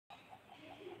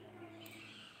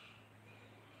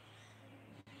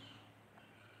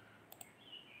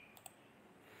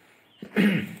I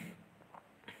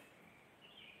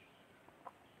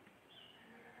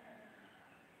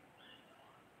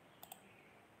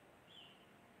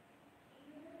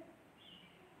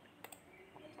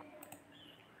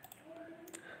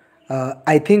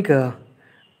think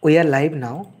we are live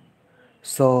now.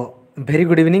 So very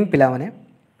good evening पिला माने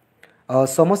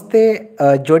समस्ते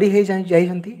जोड़ी हो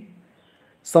जाइछंती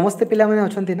समस्ते पिला माने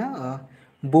अछंती ना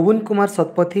बुबुन कुमार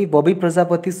सतपथी बबी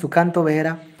प्रजापति सुकांत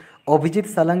बेहेरा अभिजीत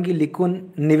सालंगी लिकुन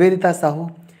निवेदिता साहू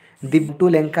दिब्टू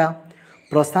लेंका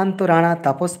प्रशांत राणा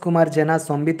तापस कुमार जेना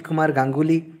संबित कुमार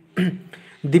गांगुली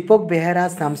दीपक बेहेरा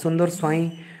श्यामसुंदर स्वाई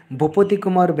भूपति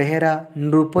कुमार बेहेरा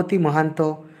नृपति महांत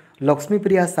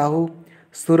लक्ष्मीप्रिया साहू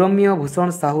सुरम्य भूषण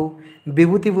साहू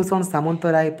विभूति भूषण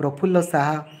सामंतराय प्रफुल्ल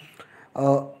साहा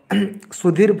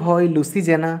सुधीर भय लुसी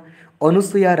जेना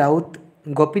अनुसुया राउत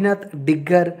गोपीनाथ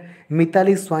डिग्गर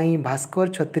मिताली स्वाई भास्कर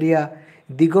छत्रिया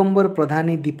दिगंबर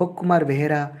प्रधानी दीपक कुमार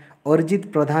बेहेरा अरिजित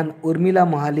प्रधान उर्मिला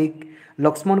महालिक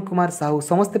लक्ष्मण कुमार साहू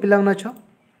समस्ते पिला अछ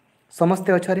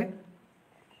समस्ते अच्छे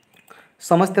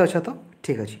समस्ते अछ तो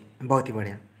ठीक अच्छे बहुत ही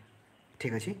बढ़िया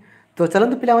ठीक अच्छे तो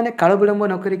चलते पिला माने काल विलंब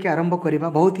न करिक आरंभ करवा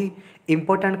बहुत ही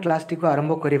इंपोर्टाट क्लास टी को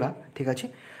आरंभ करवा ठीक अच्छे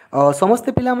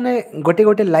समस्ते पिला माने गोटे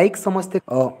गोटे लाइक समस्ते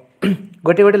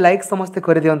गोटे गोटे लाइक समस्ते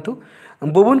कर दिंतु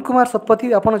बुबुन कुमार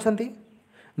सतपथी आपन अछंती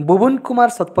बुबुन कुमार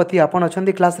सतपथी आपन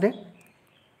अछंती क्लास रे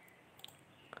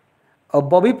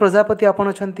बबी प्रजापति आपन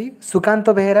अछंती सुकांत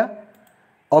बेहेरा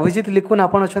अभिजीत लिकुन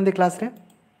आपन अछंती क्लास रे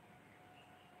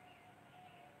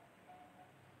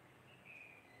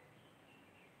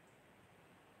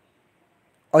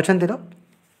अछंती तो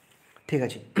ठीक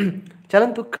अच्छे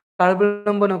चलतु काल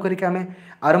विलंब न करिक आमे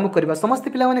आरंभ करवा समस्त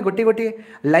पिला माने गोटे गोटे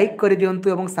लाइक कर दियंतु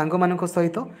एवं सांग मानक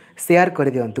सहित शेयर कर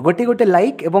दियंतु गोटे गोटे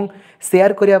लाइक एवं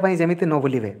शेयर करिया पई जेमिति न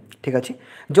भूलिबे ठीक अच्छे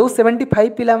जो 75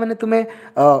 पिला माने तुमे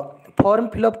फॉर्म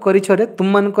फिलअप करिछरे तुम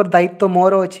मानकर दायित्व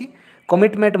मोर अछि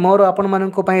कमिटमेंट मोर आपण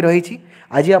मानक पई रहिछि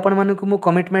आज आपण मानक मु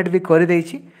कमिटमेंट भी कर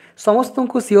देछि समस्त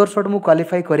को सियोर शॉट मु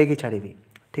क्वालिफाई करेगी छाड़ीबी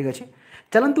ठीक अच्छे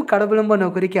चलतु काल विलंब न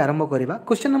करिक आरंभ करवा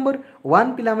क्वेश्चन नंबर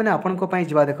 1 पिला माने आपण को पई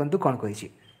जवा देखंतु कोन कहिछि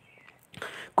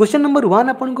क्वेश्चन नंबर 1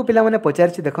 आपण को पिला माने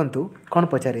पचारछि देखंतु कोन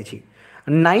पचारछि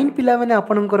 9 पिला माने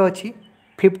आपणकर अछि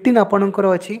 15 आपणकर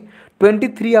अछि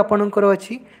 23 आपणकर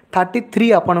अछि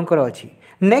 33 आपणकर अछि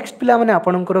नेक्स्ट पिला माने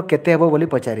आपणकर केते हेबो बोली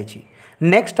पचारछि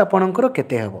नेक्स्ट आपणकर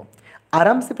केते हेबो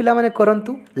आराम से पिला माने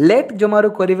करंतु लेट जमारू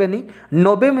करिवेनी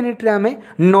 90 मिनिट रे आमे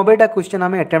 90टा क्वेश्चन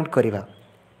आमे अटेम्प्ट करबा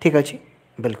ठीक अछि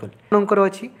बिल्कुल आपणकर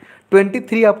अछि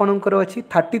 23 आपणकर अछि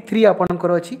 33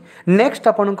 आपणकर अछि नेक्स्ट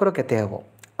आपणकर केते हेबो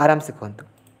आराम से कहंतु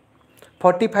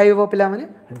 45 हो पिला माने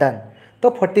डन तो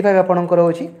 45 आपणकर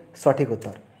होची सठिक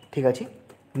उत्तर ठीक अछि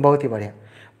बहुत ही बढ़िया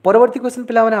परवर्ती क्वेश्चन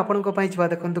पिला माने आपन को पई जवा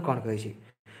देखंतु कोन कहै छी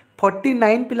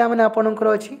 49 पिला माने आपणकर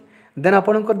अछि देन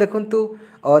आपणकर देखंतु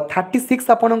 36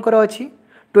 आपणकर अछि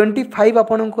 25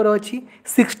 आपणकर अछि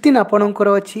 16 आपणकर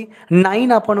अछि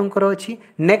 9 आपणकर अछि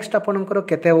नेक्स्ट आपणकर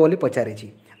केते बोली पचारि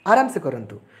छी आराम से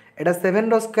करंतु एटा 7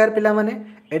 रो स्क्वायर पिला माने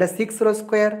एटा 6 रो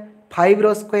स्क्वायर 5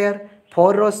 रो स्क्वायर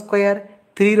 4 रो स्क्वायर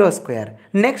 3 रो स्क्वायर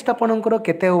नेक्स्ट आपणकर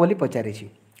केते हो बोली पचारि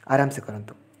छी आराम से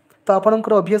करंतु तो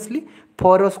आपणकर ऑब्वियसली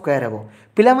 4 रो स्क्वायर हेबो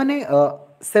पिला माने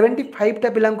 75 टा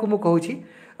पिला को मु कहू छी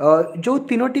जो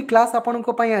तीनोटी क्लास आपण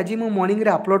को पई आज मु मॉर्निंग रे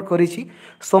अपलोड करी छी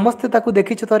समस्त ताकू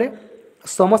देखि छ तरे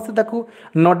समस्त ताकू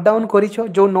नोट डाउन करी छ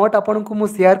जो नोट आपण को मु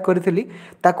शेयर करथिली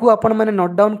ताकू आपण माने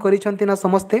नोट डाउन करी छंती ना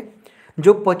समस्ते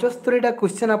जो 75 टा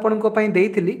क्वेश्चन आपण को पई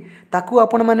देइथिली ताकू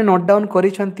आपण माने नोट डाउन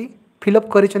करी छंती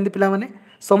फिलअप करी छंती पिला माने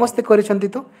समस्ते करी छंती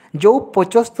तो जो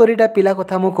 75 टा पिला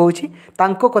कथा मु कहू छी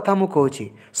तांको कथा मु कहू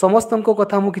छी समस्तनको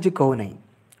कथा मु किछि कहू नै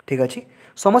ठीक अछि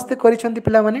समस्ते करी छंती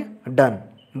पिला माने डन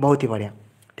बहुत ही बढ़िया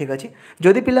ठीक अच्छे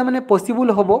जदि पिला माने पॉसिबल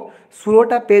होबो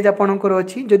 16टा पेज आपणकर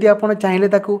अच्छी जदि आपण चाहिए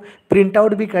ताकू प्रिंट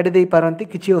आउट भी काढ़ी दे पारंती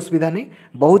किसी असुविधा नहीं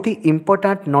बहुत ही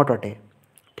इंपोर्टेंट नोट अटे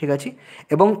ठीक अच्छे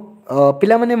एवं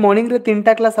पिला माने मॉर्निंग रे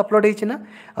 3टा क्लास अपलोड होइछि ना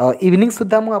इवनिंग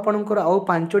सुद्धा मु आपणकर आउ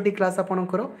 5टी क्लास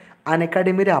आपणकर अन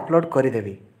एकेडमी रे अपलोड कर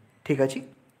देबी ठीक अच्छे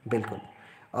बिल्कुल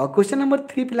क्वेश्चन नंबर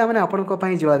 3 पिला माने आपणको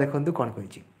पई जवा देखंतु कोन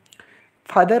कहिछि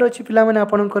फादर अच्छी पिला माने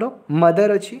आपणकर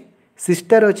मदर अच्छी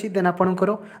सिस्टर अच्छी देन आपणकर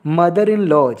मदर इन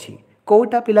लॉ अच्छी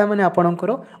कोटा पिला माने आपणकर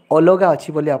अलगा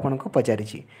अच्छी बोली आपणको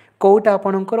पचारिछि कोटा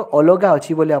आपणकर अलगा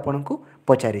अच्छी बोली आपणको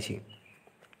पचारिछि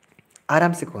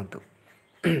आराम से कहंतु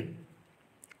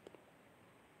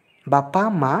बापा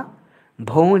माँ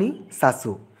भौणी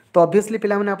सासू तो ऑब्वियसली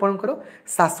पिला माने आपणकर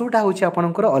सासूटा होछि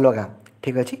आपणकर अलगा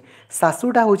ठीक अछि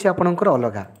सासूटा होछि आपणकर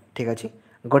अलगा ठीक अछि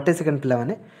गोटे सेकंड पिला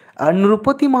माने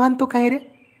नृपति महांतो काहे रे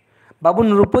बाबू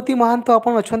नृपति महांतो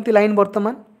आपण अछंती लाइन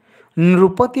वर्तमान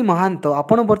नृपति महांतो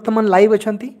आपण वर्तमान लाइव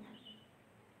अछंती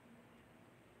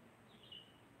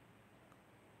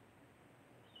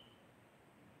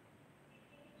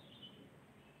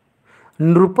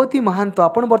नृपति महांत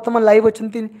आपण वर्तमान लाइव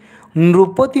अछंती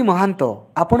नृपति महांत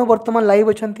आपण वर्तमान लाइव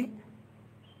अछंती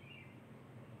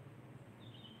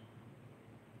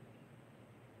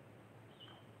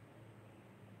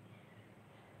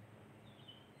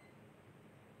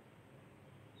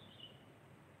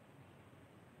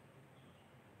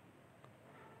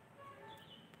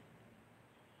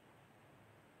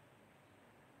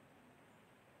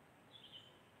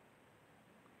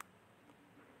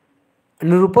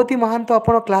नृपति महांत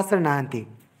आपण क्लास रे नाहंती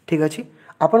ठीक अछि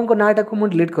आपण को नाटा को मु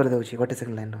डिलीट कर दउछि गोटे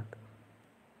सेकंड लाइन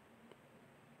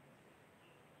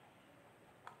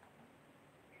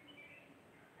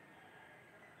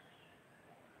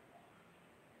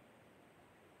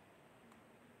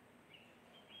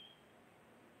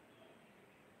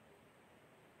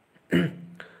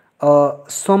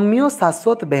सौम्य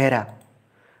शाश्वत बेहेरा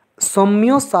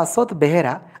सौम्य शाश्वत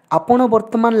बेहेरा आपण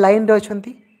वर्तमान लाइन रे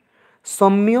अछंती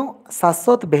सौम्य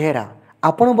शाश्वत बेहेरा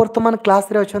आपण वर्तमान क्लास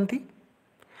रे अछंती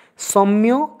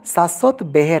सौम्य शाश्वत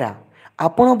बेहेरा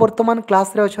आपण वर्तमान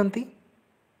क्लास रे अछंती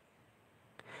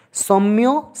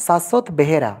सौम्य शाश्वत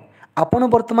बेहेरा आपण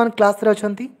वर्तमान क्लास रे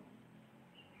अछंती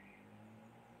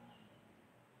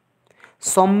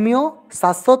सौम्य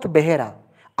शाश्वत बेहेरा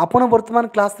आपण वर्तमान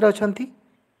क्लास रे अछंती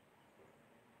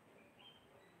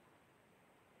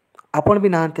आपण भी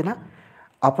नाहंती ना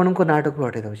आपण को नाटक को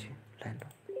हटे दउछि लाइन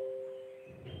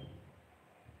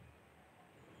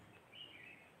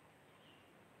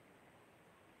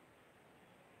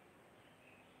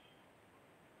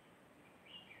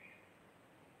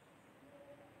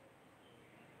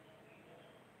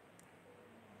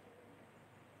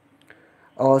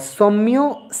सौम्य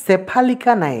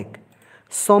शेफालिका नायक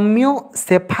सौम्य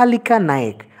शेफालिका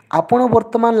नायक आपण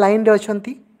वर्तमान लाइन रे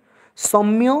अछंती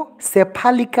सौम्य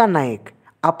शेफालिका नायक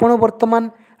आपण वर्तमान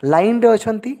लाइन रे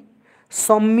अछंती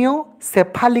सौम्य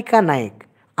शेफालिका नायक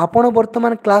आपण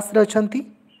वर्तमान क्लास रे अछंती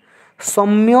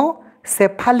सौम्य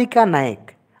शेफालिका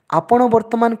नायक आपण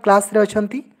वर्तमान क्लास रे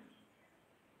अछंती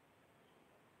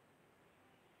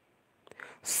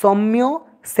सौम्य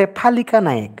शेफालिका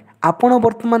नायक आपण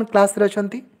वर्तमान क्लास रे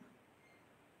अछंती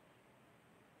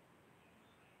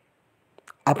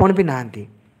आपण भी नाहंती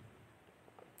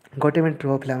गोटे मिनट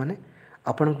रो पिला माने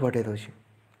आपण को बटे दउछि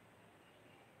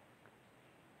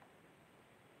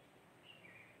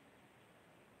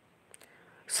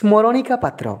स्मरणिका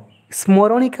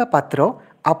पात्र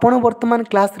आपण वर्तमान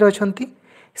क्लास रे अछंती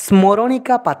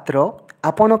स्मरणिका पात्र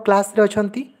आपण क्लास रे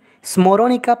अछंती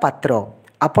स्मरणिका पात्र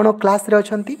आपण क्लास रे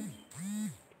अछंती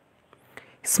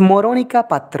स्मरणिका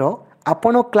पात्र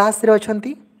आपण क्लास रे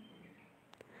अछंती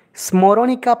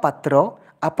स्मरणिका पात्र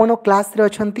आपण क्लास रे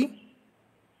अछंती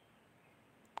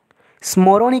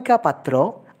स्मरणिका पात्र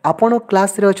आपण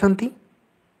क्लास रे अछंती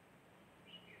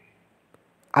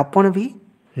आपण भी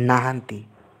नाहंती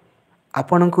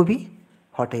आपण को भी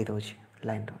हटाई दउछि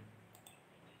लाइन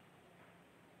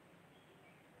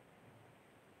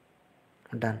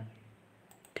डन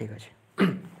ठीक अछि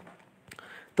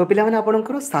तो पिला माने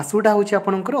आपनकर सासुडा होछि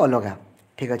आपनकर अलगा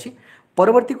ठीक अछि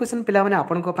परवर्ती क्वेश्चन पिला माने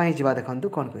आपन को पई जिबा देखंतु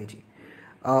कोन कहिछि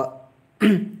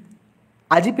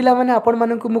आज पिला माने आपन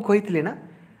माने को मु कहितले ना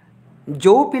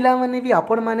जो पिला माने भी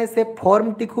आपण माने से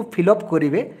फॉर्म टी को फिलअप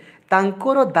करिवे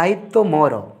तांकर दायित्व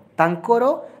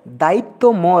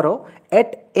मोर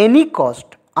एट एनी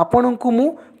कॉस्ट आपण को मु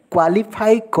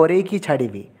क्वालिफाई करे की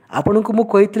छाड़ीबी आपण को मु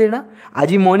कहितले ना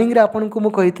आज मॉर्निंग रे आपण को मु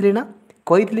कहितले ना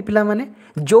कहितली पिला माने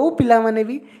जो पिला माने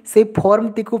भी से फॉर्म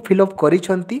टी को फिलअप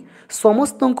करिसंती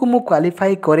समस्त को मु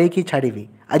क्वालिफाई करे की छाड़ीबी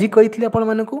आज कहितली आपण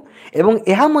माने को एवं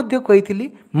एहा मध्य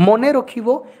कहितली मने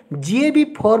रखिबो जे भी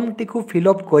फॉर्म टी को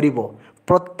फिलअप करिवो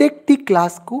प्रत्येक टी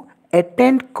क्लास को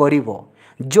अटेंड करिवो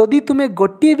जदि तुमे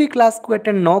गोटे भी क्लास को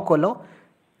अटेंड न कलो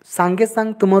सांगे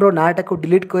सांग तुमरो नाटा को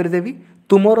डिलीट कर देबी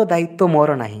तुमरो दायित्व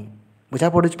मोर नाही बुझा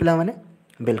पड़ुछ पिला माने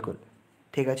बिल्कुल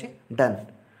ठीक अछि डन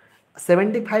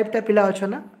 75 टा पिला अछ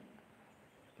ना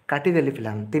काटी देली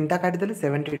पिला तीनटा काटी देली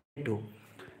 72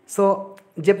 सो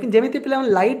जेमिति पिला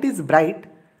लाइट इज ब्राइट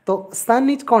तो सन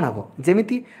इज कौन हबो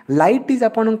जेमिति लाइट इज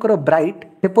आपनकर ब्राइट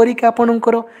सेपरी का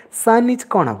आपनकर सन इज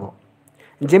कौन हबो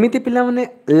जेमिति पिला माने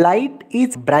लाइट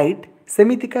इज ब्राइट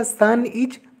सेमिति का सन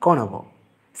इज कौन हबो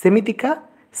सेमिति का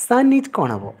सन इज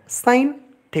कौन हबो साइन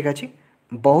ठीक अछि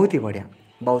बहुत ही बढ़िया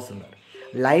बहुत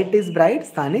सुंदर light is bright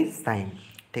sun is sine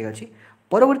ठीक अछि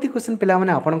परवर्ती क्वेश्चन पिला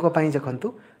माने आपन को पई देखंतु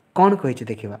कोन कहिछि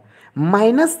देखिबा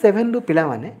 -7 रु पिला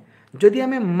माने जदि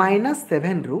हमें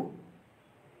 -7 रु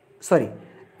सॉरी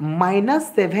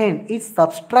 -7 इज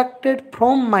सब्सट्रैक्टेड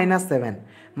फ्रॉम -7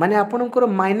 माने आपनकर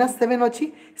 -7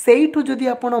 अछि सेइठु जदि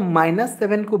आपण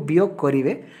 -7 को वियोग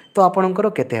करिवे तो आपनकर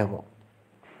केते हबो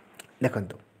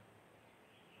देखंतु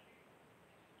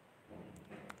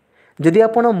जदि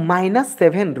आपण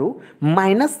 -7 रु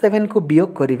 -7 को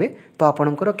वियोग करेंगे तो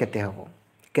आपणकर केते हबो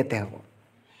केते हबो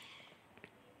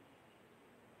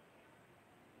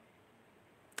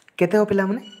केते हो पिला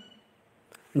माने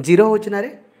 0 होच ना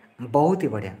रे बहुत ही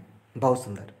बढ़िया बहुत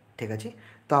सुंदर ठीक अच्छे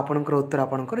तो आपणकर उत्तर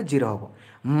आपणकर 0 हम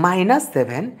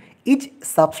 -7 इज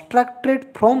सब्सट्राक्टेड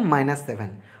फ्रॉम -7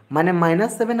 माने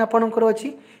 -7 आपणकर अच्छी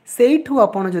से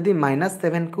आपण जदि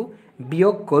 -7 को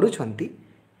वियोग करूछंती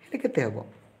केते हबो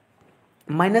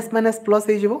माइनस माइनस प्लस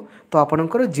हो तो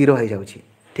आपणकर 0 हो जाउछि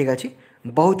ठीक अच्छे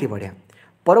बहुत ही बढ़िया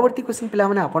परवर्ती क्वेश्चन पिला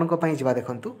माने आपणको पई जिबा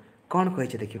देखंतु कोन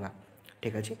कहिছে देखिबा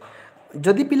ठीक अच्छे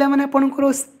जदि पिला माने आपणकर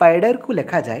स्पाइडर को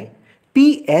लिखा जाए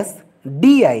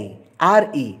PSDIRE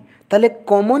ताले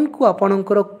कॉमन को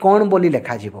आपणकर कोन बोली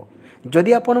लिखा जिवो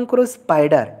जदि आपणकर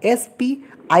स्पाइडर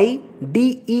SPIDER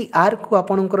को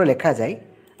आपणकर लिखा जाए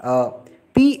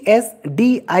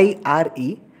PSDIRE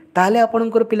ताले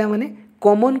आपणकर पिला माने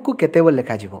कॉमन को केते बोल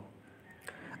लिखा जिवो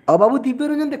बाबू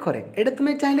दिव्यरंजन देख रे एटा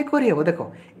तुम्हें चाहिए करहब देख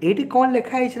ये कौन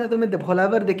लिखाई ना तुम्हें भल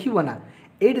भाव देखब ना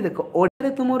ये देख ओडिया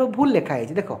तुम भूल लिखाई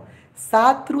देख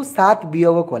 7 रु 7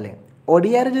 वियोग कले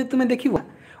ओडिया जो तुम्हें देख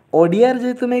ओडिया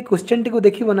जो तुम्हें क्वेश्चन टी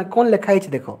देख ना कौन लिखाई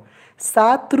देख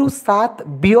 7 रु 7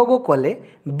 वियोग कले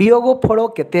वियोग फल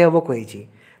केते हबो कही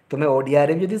तुम्हें ओडिया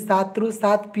रे जदि 7 रु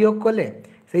 7 वियोग कले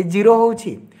से 0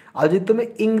 होउछि आ जदि तुम्हें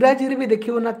इंग्राजी रे भी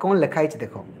देखिबो ना कौन लिखाई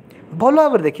देख भल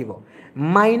भाव देखिबो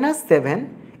 -7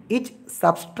 इज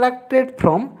सब्सट्रैक्टेड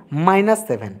फ्रॉम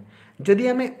 -7 जदि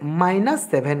आम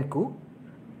 -7 को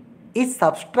इज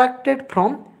सब्सट्रैक्टेड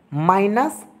फ्रॉम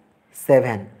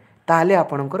 -7 ताहले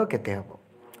आपणकर केते हबो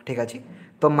ठीक अछि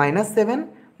तो -7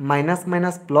 minus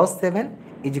minus +7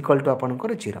 is equal to आपणकर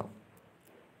 0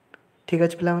 ठीक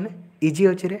अच्छे पिला माने इजी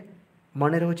अच्छे रे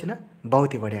मन रोचे ना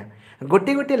बहुत ही बढ़िया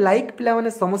गोटे गोटे लाइक पिला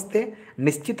माने समस्ते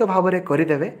निश्चित भाव में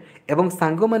करदे एवं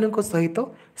सांग मानक सहित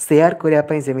शेयर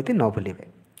करने जमी न भूलिए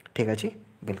ठीक अच्छे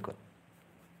बिल्कुल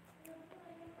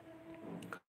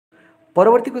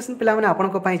परवर्ती क्वेश्चन पिला माने आपन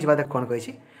को पई जिबा देख कोन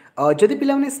कहिछि जदि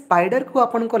पिला माने स्पाइडर को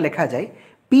आपन को लिखा जाए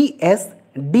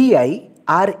PSDIRE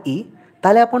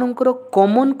ताले आपन को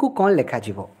कॉमन को कोन लिखा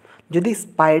जिवो जदि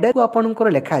स्पाइडर को आपन को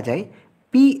लिखा जाए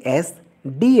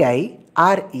PSDIRE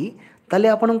ताले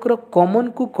आपन को कॉमन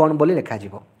को कोन बोली लिखा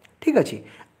जिवो ठीक अच्छे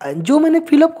जो मैंने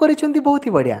फिलअप करिसेंती बहुत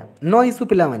ही बढ़िया नो इशू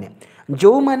पिला माने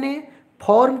जो माने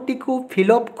फॉर्म टी को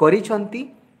फिलअप करिसेंती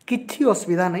किछि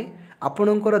असुविधा नहीं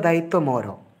आपणकर दायित्व मोर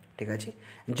ठीक अच्छे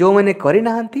जो मैंने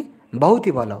करना बहुत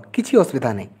ही भल किसी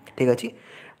असुविधा नहीं ठीक अच्छे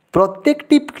प्रत्येक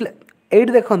टिप एट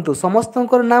देखु समस्त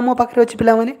नाम मो पाखे अच्छे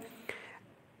पिला माने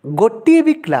गोटे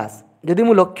भी क्लास जदि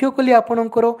मु लक्ष्य कली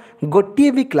आपणकर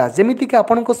गोटे भी क्लास जमीती कि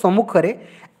आपणको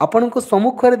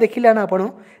सम्मुखें देखिले ना आपण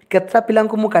केतटा पिला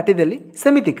को मु काटिदेली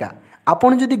सेमितिका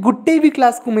आपण जदि गोटे भी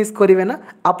क्लास को मिस करेंगे ना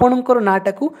आपणकर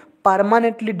नाटा को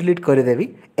परमानेंटली डिलीट करदेवी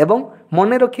एवं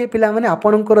मन रखिए पिला माने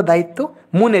आपणकर दायित्व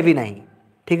मु नेबी नाही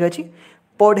ठीक अच्छे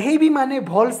पढ़ेबी माने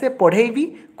भल से पढ़ेबी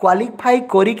क्वालिफाई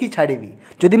करिकी छाड़ेबी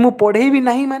जदि मु पढ़ेबी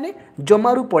नहीं माने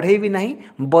जमारू पढ़ेबी नहीं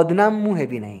बदनाम मु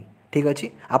हेबी नहीं ठीक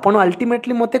अच्छे आपण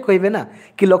अल्टीमेटली मते कहबे ना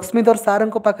कि लक्ष्मीधर सार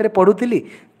को पाखरे पढ़ुतिली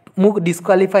मु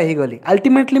डिस्क्वालिफाई हो गली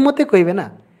अल्टीमेटली मते कहबे ना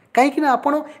कहीं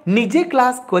आपण निजे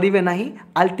क्लास करेंगे ना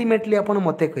अल्टीमेटली आपण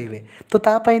मते कहबे तो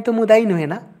तापाई तो मु दायी नुहे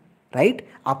ना राइट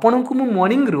आपण को मु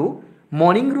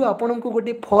मॉर्निंग रु आपण को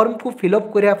गोटे फॉर्म को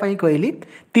फिलअप करने कहली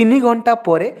 3 घंटा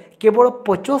पर केवल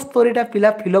 75टा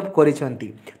पिला फिलअप करिसेंती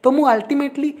तो मु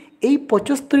अल्टीमेटली यही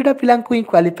 75टा पिला को ही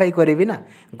क्वालिफाई करेबी ना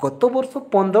गत वर्ष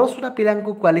 1500टा पिला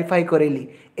को क्वालिफाई करेली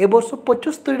ए वर्ष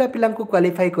 75टा पिला को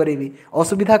क्वालिफाई करेबी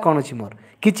असुविधा कौन अच्छी मोर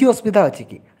किसी असुविधा अच्छी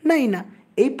कि नहीं ना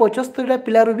यही 75टा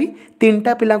पिलारू भी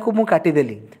 3टा पिला को मु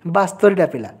काटिदेली 72टा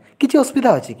पिला किसी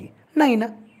असुविधा अच्छी कि नहीं ना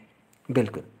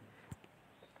बिल्कुल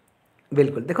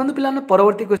बिल्कुल देखो पिला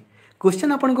परवर्ती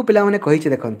क्वेश्चन आपन को पिला माने कहिছে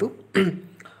देखंतु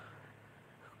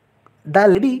the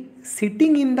lady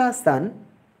sitting in the सन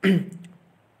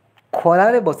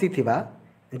खरारे बसी थिबा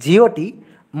झीओटी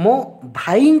मो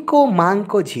भाई को मां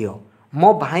को झीओ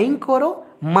मो भाई को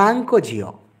मां को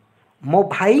झीओ मो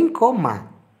भाई को मां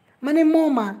माने मो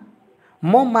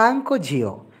मां को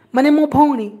झीओ माने मो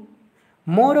भौणी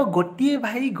मोर गोटिए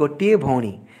भाई गोटिए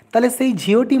भौणी ताले से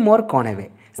झीओटी मोर कौन हेबे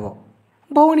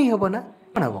भौणी हम ना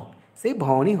कौन हम से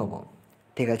भौणी हम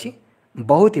ठीक अच्छे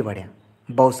बहुत ही बढ़िया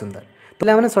बहुत सुंदर तो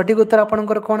मैंने सठिक उत्तर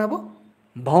आपंकर कौन हम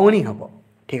भौणी हम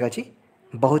ठीक अच्छे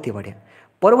बहुत ही बढ़िया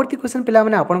परवर्ती क्वेश्चन पिला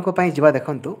मैंने आपण जा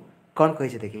देखु कौन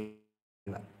कही देखिए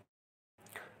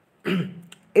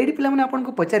ये पिला मैंने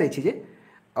आपको पचारे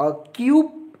क्यू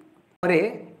पर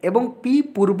एवं पी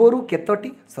पूर्वर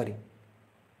केतोटी सॉरी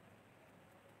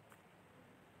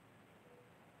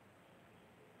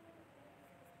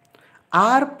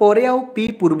आर परे आउ पी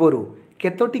पूर्वरु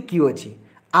केतोटी क्यू अछि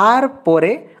आर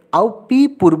परे आउ पी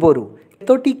पूर्वरु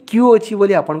केतोटी क्यू अछि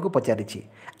बोली आपन को पचारिछि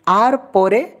आर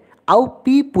परे आउ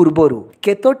पी पूर्वरु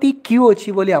केतोटी क्यू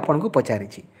अछि बोली आपन को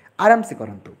पचारिछि आराम से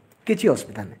करंतु किछि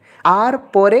असुविधा नै आर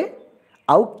परे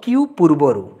आउ क्यू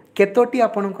पूर्वरु केतोटी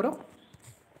आपनकर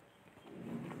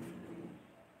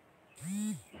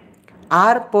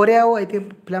आर परे आउ एति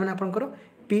पिला माने आपनकर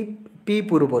पी पी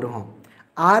पूर्वरु हां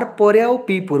आर परे आउ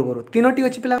पी पूर्वरु तीनोटी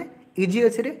अछि पिला इजी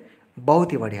अछि रे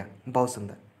बहुत ही बढ़िया बहुत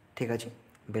सुंदर ठीक अछि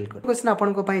बिल्कुल क्वेश्चन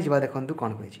आपन को पई जबा देखंतु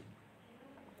कोन कहै छी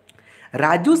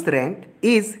Raju's rank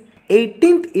is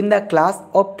 18th in the class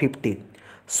of 50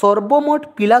 सर्वमोट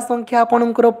पिला संख्या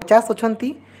आपनकर 50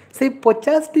 अछंती से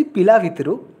 50 टी पिला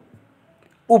भितरु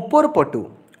ऊपर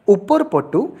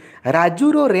पटु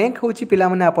राजूर रैंक होची पिला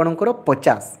माने आपनकर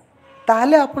 50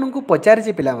 ताहले आपनको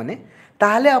पचारिछि पिला माने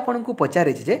ताहले आपनको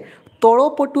पचारिछि जे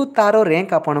तळपटु तार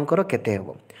रैंक आपनकर केते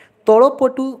हेबो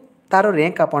तळपटु तार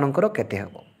रैंक आपनकर केते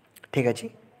हेबो ठीक अछि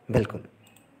बिल्कुल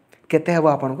केते हेबो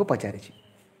आपनको पचारिछि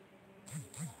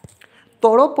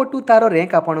तळपटु तार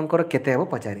रैंक आपनकर केते हेबो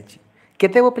पचारिछि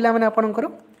केते हेबो पिला माने आपनकर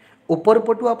ऊपर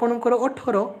पटु आपनकर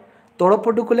 18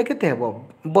 तळपटु कोले केते हेबो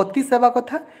 32 हेबा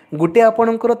कथा गुटे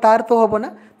आपनकर तार तो हेबो ना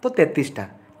तो 33 टा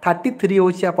 33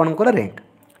 होची आपनकर रैंक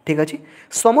ठीक अछि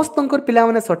समस्तंकर पिला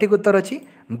माने सठिक उत्तर अछि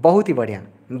बहुत ही बढ़िया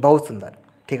बहुत सुंदर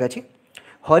ठीक अछि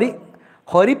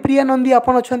हरिप्रिया नंदी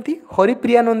आपण अछंती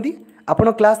हरिप्रिया नंदी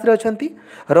आपण क्लास रे अछंती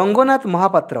रंगनाथ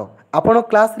महापात्र आपण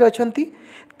क्लास रे अछंती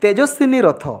तेजस्विनी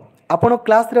रथ आपण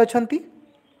क्लास रे अछंती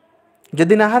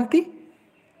जदि नाहांती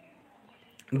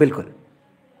बिल्कुल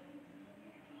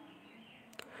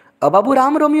बाबू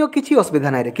राम रोमियो किछि असुविधा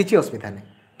नै रे किछि असुविधा नै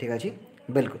ठीक अछि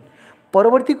बिल्कुल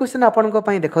परवर्ती क्वेश्चन आपण को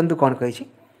पई देखंतु कोन कहै छी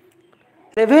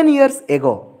 7 years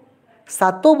ago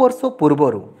 7 वर्ष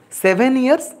पूर्वरु 7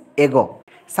 years ago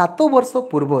 7 वर्ष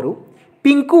पूर्वरु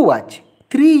Pinku was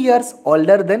 3 years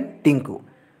older than Tinku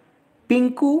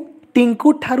Pinku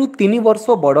Tinku ठारू 3 वर्ष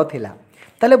बड़ थिला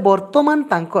ताले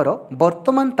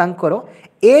वर्तमान तांकर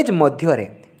एज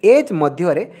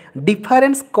मध्यरे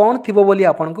डिफरेंस कोन थिबो बोली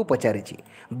आपन को पचारिछि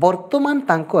वर्तमान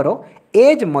तांकर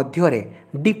एज मध्यरे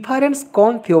डिफरेंस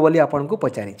कोन थिबो बोली आपन को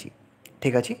पचारिछि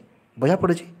ठीक अछि बुझा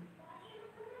पड़ुछि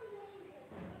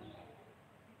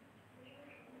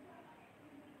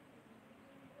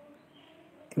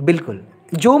बिल्कुल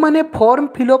जो माने फॉर्म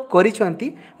फिलअप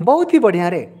करिसंती बहुत ही बढ़िया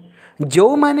रे जो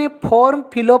माने फॉर्म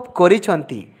फिलअप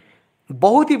करिसंती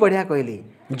बहुत ही बढ़िया कहली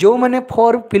जो माने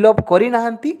फॉर्म फिलअप करि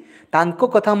नाहंती तांको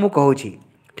कथा मु कहूची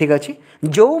ठीक अछि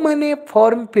जो माने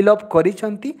फॉर्म फिलअप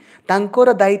करिसंती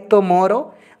तांकर दायित्व मोर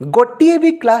गोटिए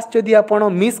भी क्लास जदि आपण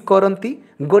मिस करंती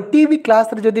गोटिए भी क्लास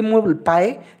रे जदि मु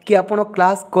पाए कि आपण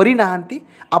क्लास करि नाहंती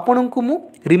आपणको मु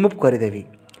रिमूव कर देबी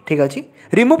ठीक अछि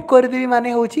रिमूव कर देबी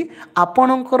माने होची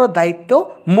आपणकर दायित्व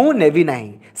मु नेबी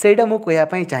नाही सेटा मु कहया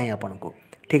पई चाहि आपणको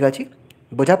ठीक अछि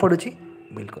बुझा पड़ुची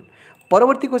बिल्कुल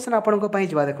परवर्ती क्वेश्चन आपणको पई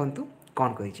जबा देखंतु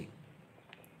कोन कहि छी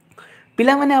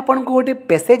पिला माने आपणको गोटे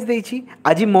पैसेज देइछि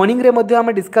आज मॉर्निंग रे मध्ये हम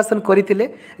डिस्कशन करिथिले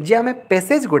जे हमें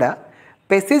पैसेज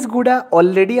गुडा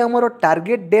ऑलरेडी हमरो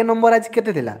टारगेट डे नंबर आज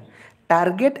केते थिला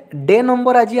टारगेट डे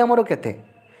नंबर आज हमरो केते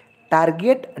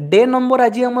टारगेट डे नंबर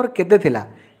आज हमरो केते थिला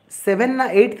 7 ना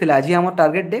 8 थिला आज हमर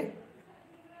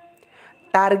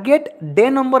टारगेट डे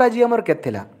नंबर आज हमर केते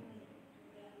थिला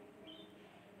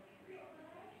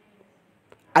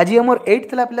आज हमर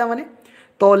 8 थिला पिला माने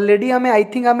तो ऑलरेडी हमें आई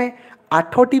थिंक हमें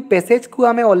 8टी पैसेज को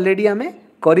हमें ऑलरेडी हमें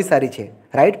करि सारी छे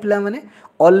राइट पिला माने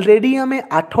ऑलरेडी हमें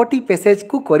 8टी पैसेज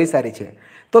को करि सारी छे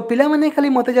तो पिला माने खाली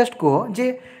मते जस्ट कहो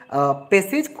जे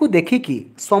पैसेज को देखि कि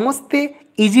समस्ते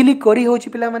इजीली करी होची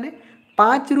पिला माने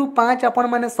 5 रु 5 आपण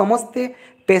माने समस्ते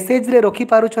पैसेज रे रखी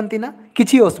पारुछंती ना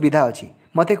किछि असुविधा अछि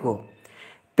मते को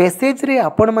पैसेज रे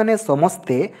आपण माने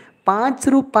समस्ते 5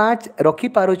 रु 5 रखी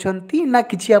पारुछंती ना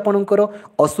किछि आपणकर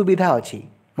असुविधा अछि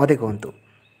मते कहंतु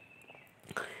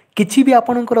किछि भी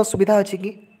आपणकर असुविधा अछि कि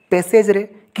पैसेज रे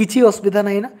किछि असुविधा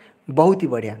नाही ना बहुत ही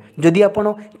बढ़िया जदि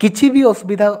आपण किछि भी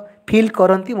असुविधा फील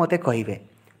करंती मते कहिबे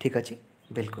ठीक अछि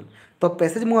बिल्कुल तो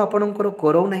पैसेज मु आपणकर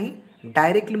करौ नाही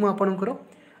डायरेक्टली मु आपणकर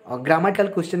ग्रामाटिकल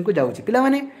क्वेश्चन को जाउची पिला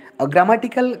माने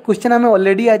ग्रामाटिकल क्वेश्चन हमें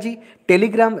ऑलरेडी आज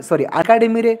टेलीग्राम सॉरी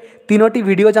एकेडमी रे 3टी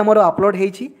वीडियोज हमर अपलोड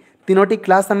हेछि 3टी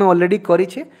क्लास हमें ऑलरेडी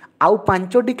करिछे आउ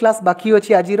 5टी क्लास बाकी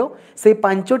अछि आजिरो से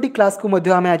 5टी क्लास को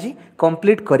मध्ये हमें आज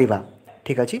कंप्लीट करिबा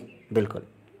ठीक अछि बिल्कुल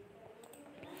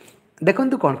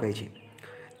देखंतु कोन कहै छी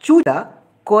choose the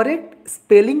correct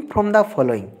spelling from the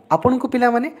following आपन को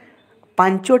पिला माने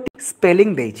 5टी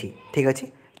स्पेलिंग देछि ठीक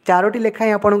अछि 4टी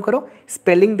लेखाय आपनकर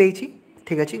स्पेलिंग देछि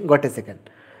ठीक अछि गोटे सेकंड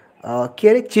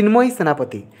किए रे चिन्मयी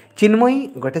सेनापति चिन्मयी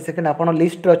गोटे सेकेंड आप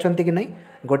लिस्ट अच्छा कि नहीं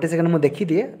गोटे सेकेंड मुझे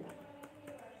देखीदिए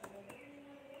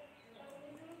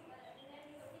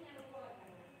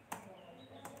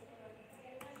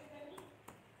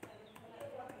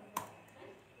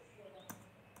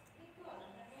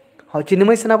हाँ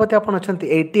चिन्मयी सेनापति आप अच्छा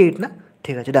 88 ना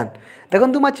ठीक अच्छे डन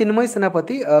देखो माँ चिन्मयी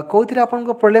सेनापति कौन आप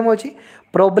प्रोब्लेम अच्छी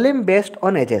प्रोब्लेम बेस्ड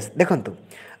ऑन एजेस देखु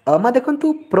माँ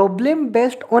देखु प्रोब्लेम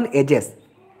बेस्ड ऑन एजेस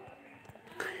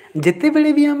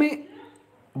जितेबले भी आम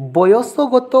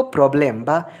बयसगत प्रोब्लेम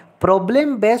बा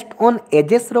प्रोब्लेम बेस्ड ऑन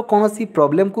एजेस रो कौन सी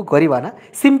प्रोब्लेम को करवा ना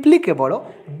सिंपली केवल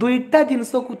दुईटा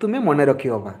जिनस को तुम्हें मन रख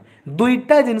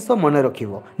दुईटा जिनस मन रख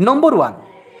नंबर वन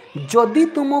जदि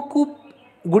तुमको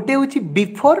गोटे हूँ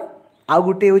बिफोर आउ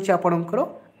गोटे हूँ आपणकर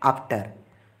आफ्टर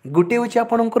गोटे हूँ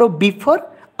आपणकर बिफोर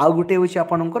आउ गोटे हूँ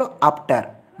आपणकर आफ्टर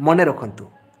मन रखु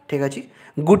ठीक अच्छे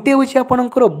गोटे हूँ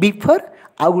आपणकर बिफोर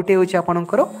आउ गोटे हूँ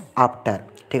आपणकर आफ्टर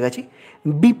ठीक अच्छे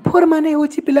बिफोर माने हूँ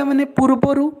पिला माने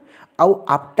पूर्वरु आउ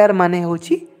आफ्टर माने हूँ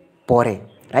परे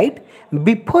राइट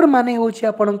बिफोर माने हूँ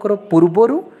आपणकर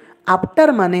पूर्वरु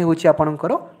आफ्टर माने हूँ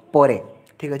आपणकर परे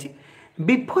ठीक अच्छे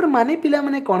बिफोर माने पिला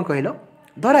माने कौन कहल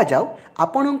धरा जाऊ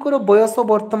आपणकर बयस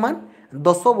वर्तमान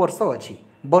 10 वर्ष अच्छी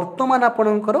वर्तमान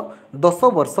आपणकर 10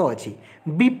 वर्ष अच्छी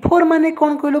बिफोर माने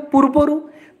कौन कहल पूर्वरु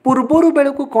पूर्वरु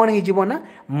बेलू कौन हो ना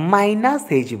माइनास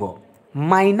हो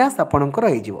माइनास आपणकर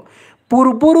हो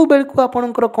पूर्वरु बेलू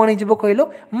आपणकर कौन हो कहल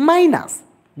माइनास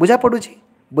बुझा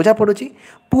पड़ुची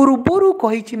पूर्वरु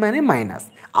कही माने माइनास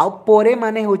आउ परे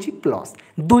माने होची प्लस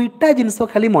दुईटा जिनस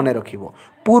खाली मन रखिबो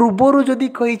पूर्वरु जदि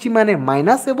कही माने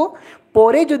माइनास हेबो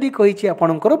परे जदि कही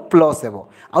आपणकर प्लस हेबो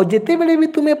आउ जेते बेले भी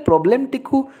तुमे प्रॉब्लम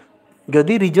टिकु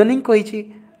जदि रीजनिंग कही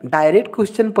डायरेक्ट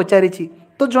क्वेश्चन पचारिछि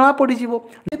तो जना पड़ी जीवो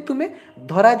तुमे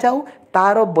धरा जाऊ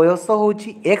तार बयस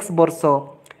होची x वर्ष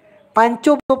 5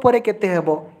 वर्ष पर केते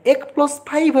हेबो 1 +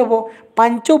 5 हेबो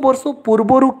 5 वर्ष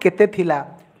पूर्वरु केते थिला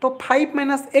तो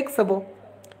 5 - x हेबो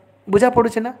बुझा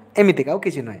पड़ुछे ना एमिति का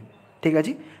किछि नय ठीक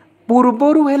अछि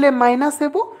पूर्वरु हेले माइनस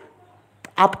हेबो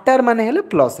आफ्टर माने हेले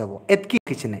प्लस हेबो एतकी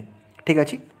किछि नै ठीक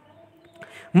अछि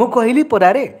मु कहली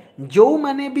परारे जो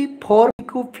माने भी फॉर्म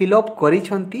को फिलअप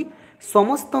करिसंती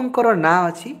समस्तंकर ना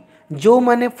अछि जो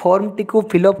माने फॉर्म टी को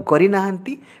फिलअप करि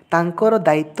नाहंती तांकर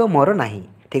दायित्व मोर नाही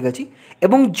ठीक अछि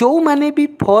एवं जो माने भी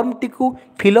फॉर्म टी को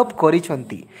फिलअप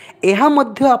करिसंती एहा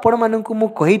मध्य आपण मानकु मु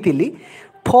कहितिली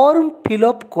फॉर्म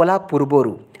फिलअप कला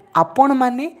पूर्वरु आपण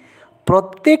माने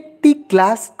प्रत्येकटी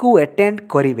क्लास को अटेंड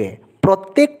करिवे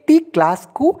प्रत्येकटी क्लास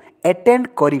को अटेंड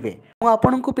करिवे मु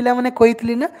आपनकु पिला माने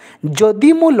कहितली ना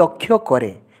जदि मो लक्ष्य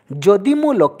करे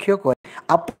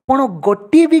आपण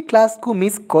गोटी भी क्लास को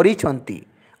मिस करिसंती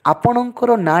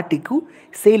आपणकर नाटी को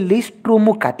से लिस्ट रु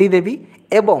मु काटी देबी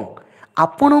एवं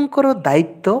आपणकर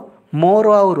दायित्व मोर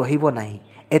आउ रहिबो नाही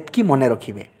एतकी मने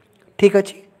रखिबे ठीक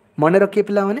अछि मने रखिए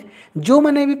पिला माने जो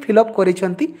माने भी फिलअप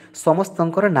करिसंती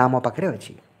समस्तंकर नाम पाखरे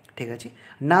अछि ठीक अछि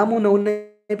नाम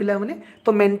नौने पिला माने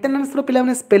तो मेंटेनेंस रो पिला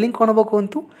माने स्पेलिंग कोन हो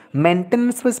कोंतु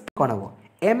मेंटेनेंस रो कोन हो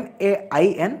M A I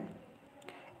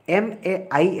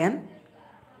N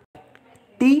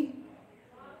T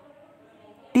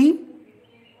T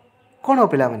कौन हो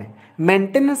पिला माने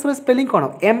मेंटेनेंस रो स्पेलिंग कौन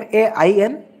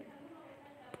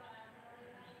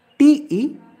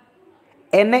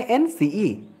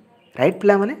MAINTENANCE राइट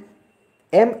पिला माने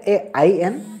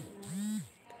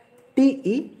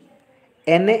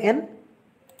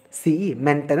MAINTENANCE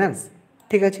मेंटेनेंस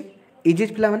ठीक अच्छे इजी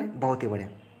पिला माने बहुत ही बढ़िया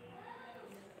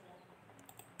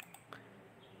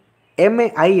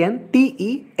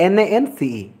MAINTENANCE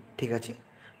ठीक अच्छे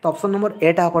तो ऑप्शन नंबर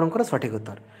ए टा आपनकर सठिक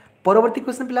उत्तर परवर्ती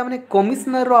क्वेश्चन पिला माने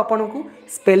कमिश्नर रो आपन को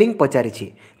स्पेलिंग पचारिछि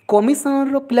कमिश्नर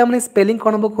रो पिला माने स्पेलिंग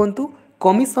कोन हो कोंतु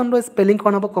कमिशन रो स्पेलिंग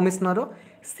कोन हो कमिश्नर रो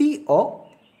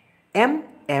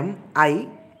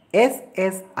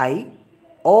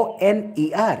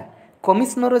COMMISSIONER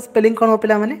कमिश्नर रो स्पेलिंग कोन हो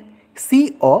पिला माने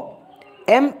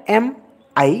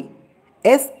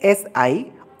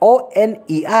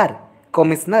COMMISSIONER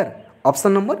commissioner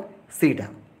option number C टा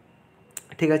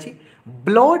ठीक अछि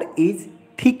blood is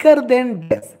thicker than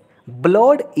dash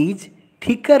blood is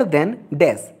thicker than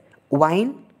dash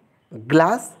wine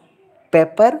glass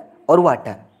paper or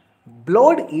water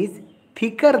blood is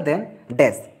thicker than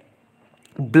dash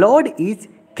blood is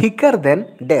thicker than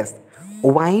dash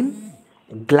wine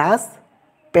glass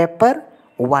paper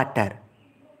water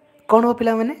कौन हो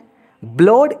पिला माने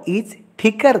blood is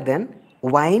thicker than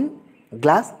wine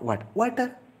glass water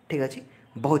ठीक अच्छे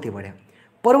बहुत ही बढ़िया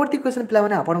परवर्ती question पिला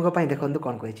माने आपन को पई देखंतु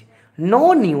कोन कहिछि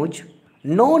no news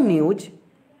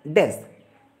dash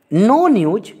no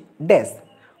news dash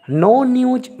no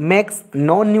news makes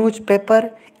no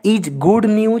newspaper is good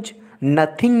news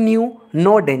nothing new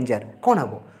no danger कौन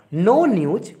हम no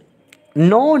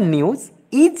news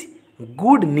is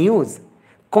good news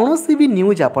कौन सी भी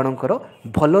न्यूज आपणकर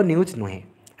भल न्यूज नुहे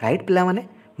राइट पिला माने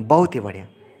बहुत ही बढ़िया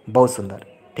बहुत सुंदर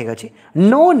ठीक अच्छे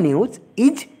no news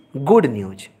is good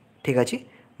news ठीक अच्छे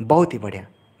बहुत ही बढ़िया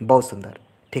बहुत सुंदर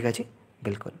ठीक अच्छे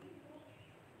बिल्कुल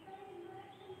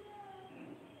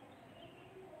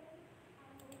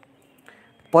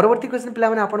परवर्ती क्वेश्चन पिला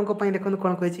माने आपन को पई देखन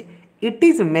कोन कहछि it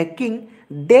is making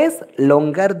days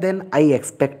longer then I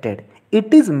expected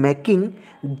it is making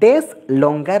days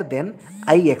longer then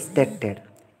I expected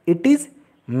it is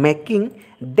making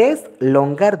days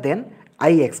longer then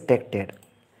I expected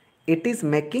it is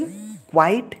making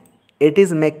quite it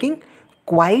is making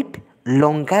quite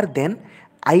longer than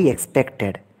I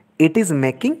expected it is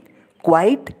making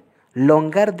quite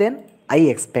longer than I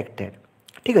expected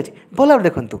ठीक अच्छे भल भाव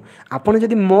देखु आपड़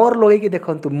जदि मोर लगे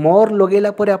देखूँ मोर लगेला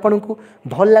आपन को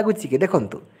भल लगुच कि देखूँ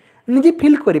निजे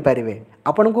फिल करें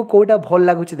आपन को कौटा भल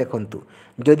लगुच देखूँ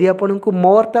जदि आपन को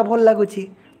मोरटा भल लगुच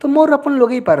तो मोर आप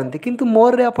लगे पारती किंतु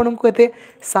मोर रे आपन को एते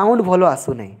साउंड भल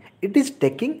आसुना it is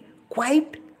taking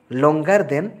quite longer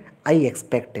then I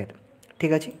expected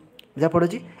ठीक अच्छे जहाँ पड़ो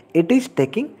it is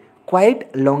taking quite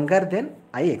longer then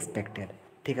I expected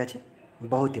ठीक अच्छे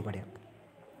बहुत ही बढ़िया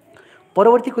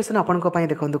परवर्ती क्वेश्चन आपन को पाई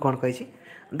देखो कौन कही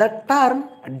द टर्म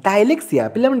डायलेक्सिया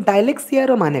पिला डायलेक्सिया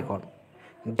रो माने कौन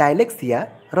डायलेक्सिया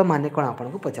रो माने कौन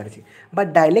आपन को पचारि बा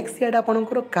डायलेक्सिया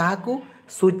आपनकर क्या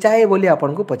सूचाए बोली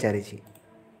आपन को पचारि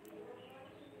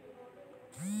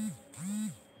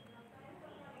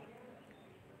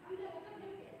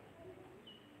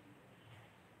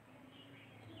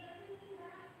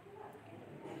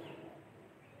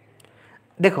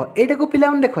देखो एटा को पिला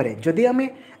देख रे जदि आम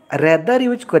रेदर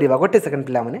यूज करवा गोटे सेकेंड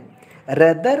पिला माने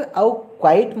रेदर आउ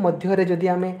क्वाइट मध्य रे जदि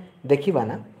आम देखा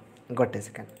ना गोटे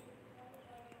सेकेंड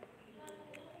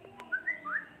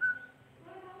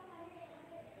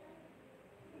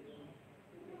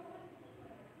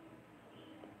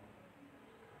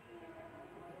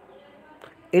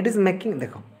इट इज मेकिंग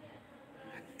देखो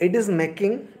इट इज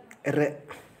मेकिंग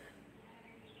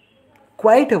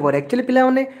क्वाइट हम एक्चुअली पिला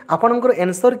माने आपनकर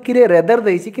आंसर कि रेदर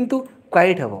देछि किंतु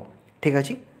क्वाइट हम ठीक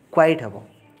अच्छे क्वाइट हम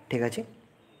ठीक अच्छे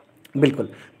बिल्कुल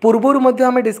पूर्वर मध्य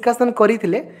आम डिस्कसन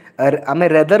करते आम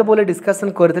रेदर बोले डिस्कसन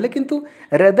करते किंतु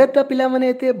रेदरटा पिला माने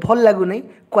एते भल लगुना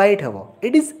क्वाइट हम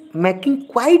it is making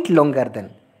quite longer then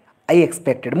I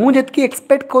expected मुझे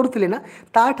एक्सपेक्ट करुले ना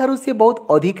ताठारु सी बहुत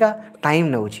अधिका टाइम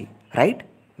नौछि राइट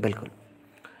बिल्कुल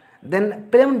देन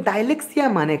पिला डायलेक्सिया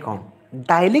माने कौन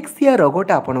डायलेक्सिया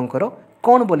रोगटा आपणकर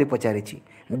कौन बोली पचारि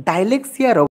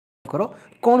डायलेक्सिया रोग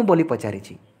कौन बोली पचारि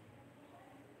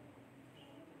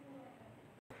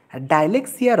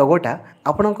डायलेक्सिया रोगटा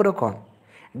आपणकर कौन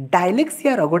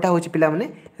डायलेक्सिया रोगटा हूँ पिला माने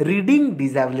रीडिंग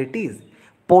डिसेबिलिटीज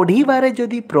पढ़िबारे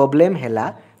जदि प्रॉब्लम हैला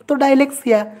तो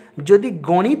डायलेक्सिया जदि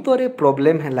गणित रे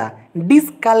प्रॉब्लम हैला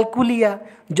डिसकाल्कुलिया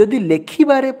जदि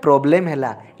लेखिबारे प्रॉब्लम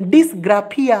हैला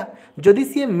डिसग्राफिया जदि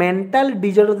सी मेंटल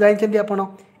डिजॉर्डर जानते आपण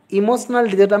इमोशनल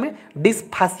डिजॉर्डर में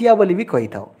डिस्फासिया बोली भी कही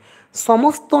था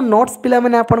समस्त नोट्स पिला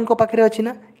माने आपण को पाखरे अछि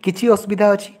ना किछि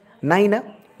असुविधा अछि नाई ना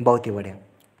बहुत ही बढ़िया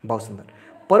बहुत सुंदर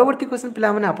परवर्ती क्वेश्चन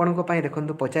पिला माने आपण को पाई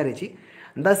देखंतु पचारे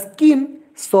the scheme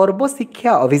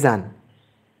Sarva Shiksha Abhiyan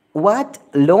was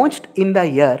launched in the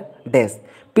year dash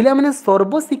पिला माने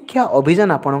सर्वशिक्षा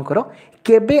अभियान आपणकर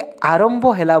केबे आरंभ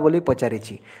हैला बोली पचारे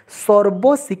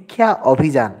सर्वशिक्षा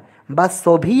अभियान बा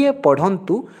सभिए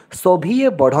पढ़ंतु सभिए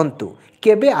बढ़ंतु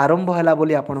केबे आरंभ हैला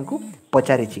बोली आपण को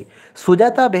पचारि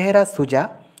सुजाता बेहेरा सुजा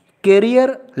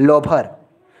कैरियर लभर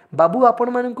बाबू आपण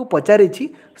मान को पचारि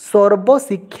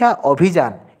सर्वशिक्षा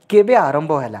अभियान केबे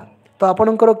आरंभ हैला तो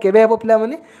आपणकर केबे हेबो पिला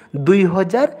माने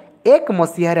 2001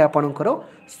 मसीह रे आपणकर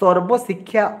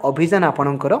सर्वशिक्षा अभियान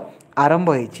आपणकर आरंभ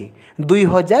होईछि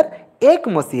 2001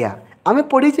 मसीहा आमे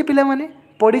पढ़ीचे पिला माने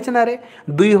पढ़ीचे ना रे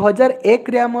 2001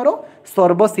 रे हमर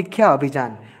सर्वशिक्षा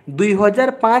अभियान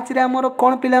 2005 रे हमर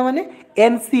कोन पिला माने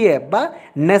एनसीए बा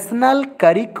नेशनल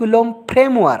करिकुलम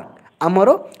फ्रेमवर्क हमर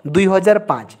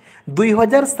 2005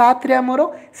 2007 रे हमर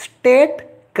स्टेट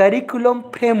करिकुलम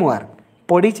फ्रेमवर्क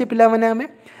पढ़ीचे पिला माने आमे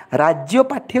राज्य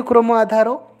पाठ्यक्रम आधार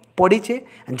पढ़ीचे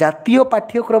जातीय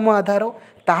पाठ्यक्रम आधार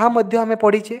ताहा मध्य आमे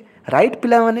पढ़ीचे राइट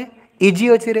पिला माने इजी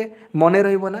अच्छे रे मने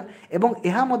रहिबो ना एवं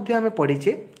यह मध्य आमे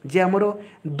पढ़ीचे जे हमर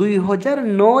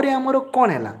 2009 रे हमर कोन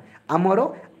हैला हमर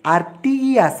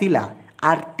आरटीई आसिला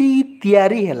आरटीई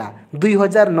तैयारी हैला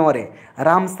 2009 रे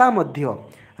रामसा मध्य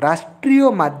राष्ट्रीय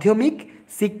माध्यमिक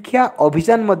शिक्षा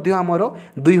अभियान मध्य हमर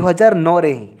 2009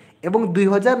 रे ही एवं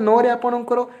 2009 रे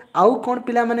आपणकर आउ कोन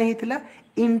पिला माने हिथिला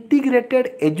integrated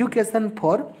education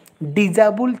for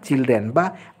disable children बा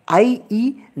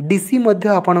IEDC मध्य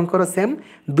आपणकर सेम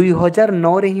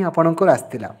 2009 रे ही आपणकर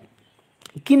आस्तिला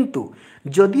किंतु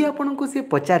जदि आपण को से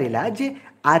पचारिला जे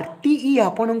RTE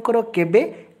आपणकर केबे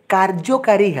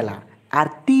कार्यकारी हैला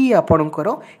RTE आपणकर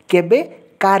केबे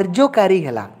कार्यकारी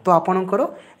हैला तो आपणकर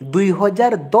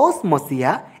 2010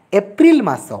 मसीहा एप्रिल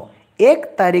मास 1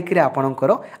 तारिख रे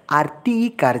आपणकर RTE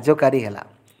कार्यकारी हैला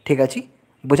ठीक अछि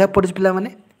बुझा पड़छ पिला माने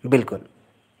बिल्कुल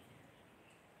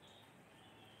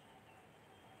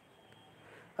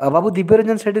बाबू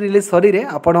दिव्यरंजन सेठी रिलीज सरी रे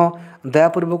आपण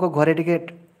दयापूर्वक घरे टिके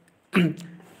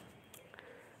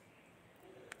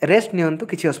रेस्ट नियंतु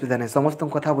किसी असुविधा नहीं समस्त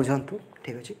कथा बुझंतु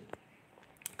ठीक अच्छे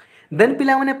देन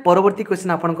पिला माने परवर्ती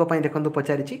क्वेश्चन आपण को पई देखंतु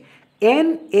पचारिछि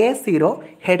NAC रो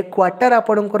हेडक्वार्टर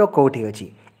आपणकर कोठी अछि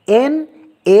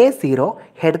NAC रो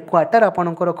हेडक्वार्टर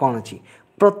आपणकर कोन अछि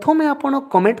प्रथमे आपण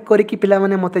कमेंट करिकि पिला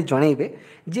माने मते जणैबे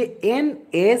जे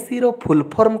NAC रो फुल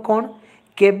फॉर्म कोन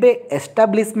केबे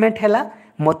एस्टाब्लिशमेंट हैला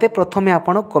मते प्रथमे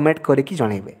आपण कमेंट करिकि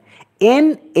जणैबे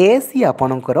NAC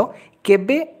आपणकर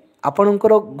केबे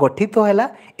आपणकर गठित हैला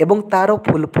एवं तार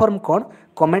फुल फॉर्म कोन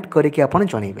कमेंट करिकि आपण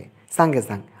जणैबे सांगे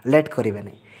सांग लेट करिवे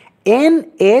नै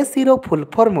NAC रो फुल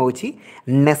फॉर्म होची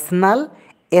national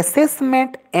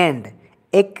assessment and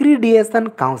accreditation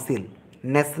council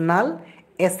national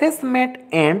assessment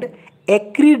and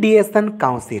accreditation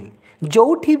council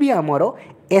जोठी भी आमर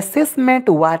असेसमेंट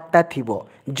वार्डटा थिबो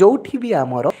जोठी भी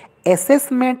आमर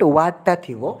असेसमेंट वार्डटा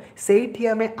थिबो सेठी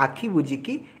आमे आखि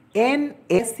बुझिकी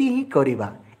NAC ही करिबा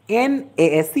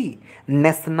NAC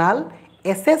national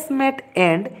assessment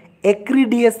and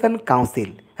accreditation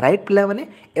council right पिला माने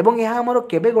एवं यह आमर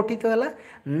केबे गठित होला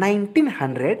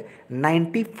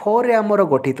 1994 रे आमर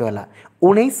गठित होला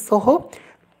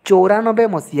 1994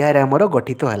 मसीहा रे आमर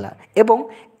गठित होला एवं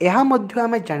यह मध्य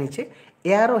आमे जानिछे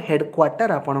यार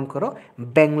हेडक्वार्टर आपणकर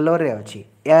बेंगलोर रे अछि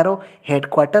यार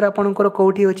हेडक्वार्टर आपणकर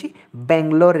कोठी अछि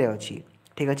बेंगलोर रे अछि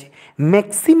ठीक अछि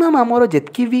मैक्सिमम आमर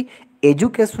जेतकी भी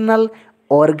एजुकेशनल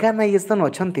ऑर्गेनाइजेशन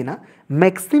अछंती ना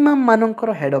मैक्सिमम मानकर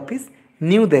हेड ऑफिस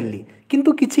न्यू दिल्ली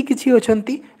किंतु किछि किछि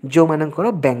अछंती जो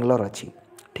मानकर बेंगलोर अछि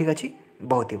ठीक अछि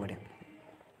बहुत ही बढ़िया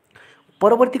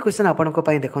परवर्ती क्वेश्चन आपण को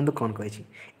पई देखंतु कोन कहै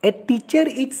a teacher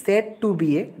is said to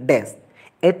be A dash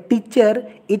a teacher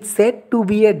is said to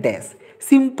be A dash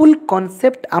simple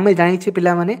concept आमे जानि छे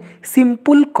पिला माने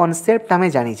सिंपल कॉन्सेप्ट आमे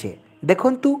जानि छे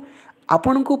देखंतु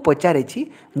आपण को पचारे छी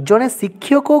जने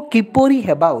शिक्षक किपरि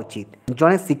हेबा उचित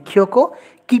जने शिक्षक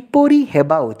किपरि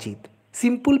हेबा उचित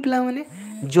सिंपल पिला माने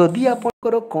जदि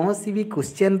आपनकर कोनोसी भी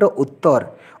question row Uttar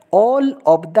all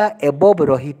of the above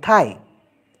रही थाए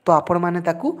तो आपण माने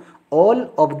ताकू ऑल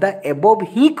ऑफ द एबव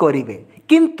ही करिवे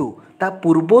किंतु ता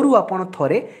पूर्वरु आपण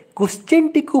थरे क्वेश्चन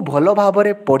टी को भलो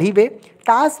भाबरे पढिबे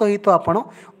ता सहित आपण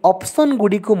ऑप्शन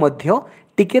गुडी को मध्य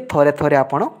टिके थरे थरे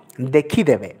आपण देखि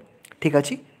देबे ठीक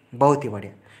अछि बहुत ही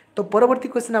बढ़िया तो परवर्ती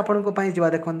क्वेश्चन आपण को पई जवा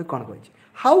देखन कोन कहै छी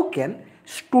how can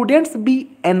students B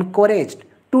encouraged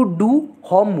to do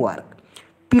homework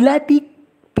पिलाटी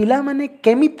पिला माने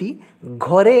केमिति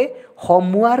घरे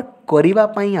होमवर्क करिबा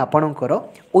पई आपणकर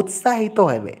उत्साहित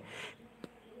हेबे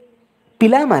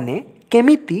पिला माने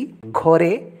केमिति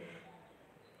घरे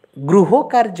गृह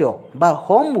कार्य बा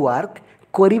होमवर्क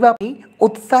करिबा पई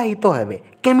उत्साहित हेबे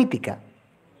केमितिका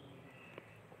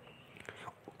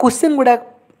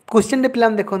क्वेश्चन पिला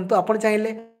देखंतु आपण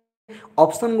चाहिले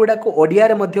ऑप्शन गुडा को ओडिया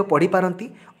रे मध्य पढ़ी पारंती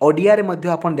ओडिया रे मध्य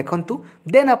आपण देखंतु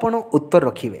देन आपण उत्तर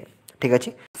रखिबे ठीक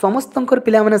अछि समस्तंकर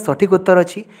पिला माने सठिक उत्तर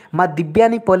अछि मा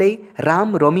दिव्यानी पलेई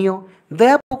राम रोमियो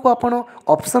दयापु को आपण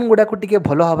ऑप्शन गुडा को टिके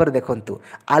भलो भाबर देखंतु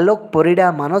आलोक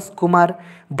परिडा मानस कुमार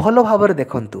भलो भाबर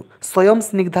देखंतु स्वयं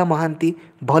स्निग्धा महांती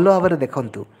भलो भाबर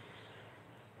देखंतु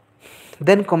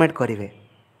देन कमेंट करिवे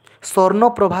स्वर्ण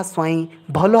प्रभा स्वाई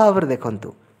भलो भाबर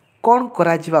देखंतु कौन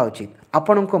करा जिबा उचित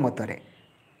आपणको मतरे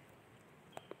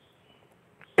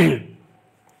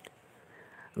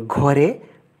घरे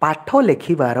पाठ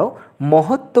लेखिबार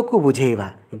महत्व को बुझेबा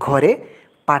घरे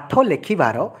पाठ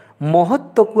लेखिबार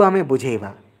महत्व को आमे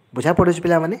बुझेबा बुझा पड़ुछ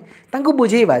पिला माने तांको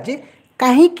बुझेबा जे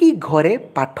काहे की घरे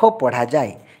पाठ पढ़ा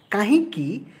जाए काहे की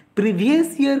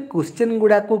प्रीवियस ईयर क्वेश्चन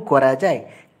गुडा को करा जाए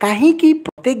काहे की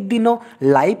प्रत्येक दिन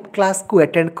लाइव क्लास को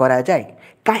अटेंड करा जाए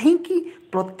काहे की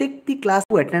प्रत्येक टी क्लास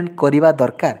को अटेंड करिबा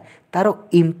दरकार तार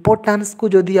इम्पोर्टेंस को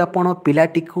जदि आपण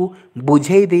पिलाटी को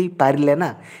बुझेई दे पारिले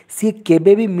ना सी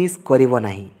केबे भी मिस करिवो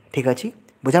नाही ठीक अछि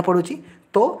बुझा पड़ुची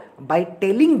तो by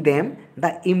telling them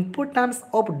the importance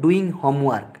of doing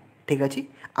homework ठीक अछि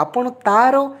आपण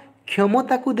तार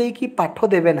क्षमता को देकी पाठ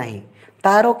देबे नाही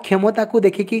तार क्षमता को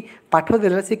देखिकी पाठ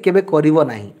देला से केबे करिवो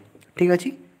नाही ठीक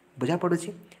अछि बुझा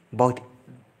पड़ुची बहुत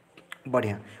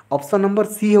बढ़िया ऑप्शन नंबर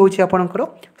सी होची आपणकर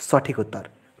सठिक उत्तर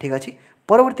ठीक अछि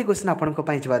परवर्ती क्वेश्चन आपण को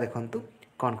पाई जवा देखंतु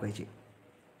कोन कहिछि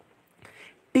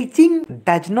teaching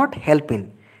does not help in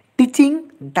teaching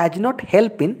does not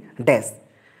help in dash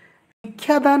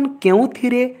शिक्षादान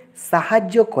केउथिरे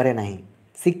साहाय्य करे नाही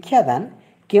शिक्षादान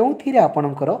केउथिरे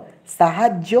आपणकर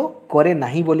साहाय्य करे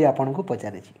नाही बोली आपण को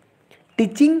पचारे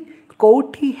टीचिंग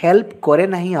कोठी हेल्प करे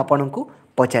नाही आपण को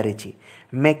पचारे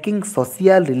making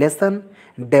social relation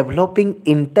developing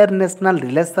international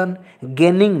relation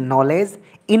gaining knowledge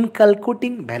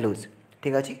इनकलकुटिंग values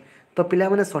ठीक अच्छे तो पिला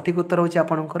माने सठिक उत्तर होची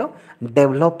आपणकर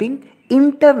डेवलपिंग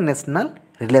इंटरनेशनल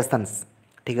रिलेशंस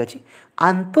ठीक अच्छे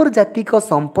आंतर्जातिक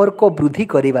संपर्क वृद्धि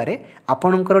करिबारे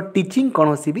आपणकर टीचिंग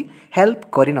कौनसी भी हेल्प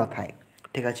करि न थाए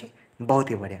ठीक अच्छे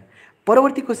बहुत ही बढ़िया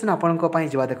परवर्ती क्वेश्चन आपणको पई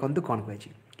जवा देखंतु कोन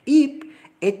कहछि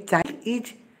if a child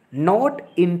is not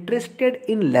interested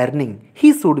in learning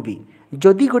he should be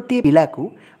जदि गोटे पिला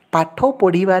को पाठ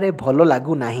पढ़िबारे भलो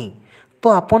लागू नाही तो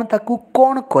आपण ताकू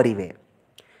कोन करिवे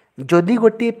जदि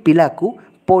गोटे पिला को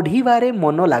पढ़िबारे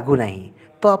मन लागू नाही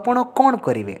तो आपण कोन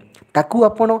करिवे ताकू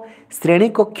आपण श्रेणी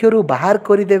कक्षरु बाहर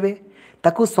करिदेवे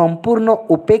ताकू संपूर्ण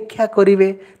उपेक्षा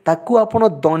करिवे ताकू आपण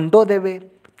दंड देवे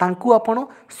ताकू आपण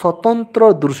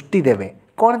स्वतंत्र दृष्टि देवे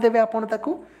कोन देवे आपण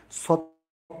ताकू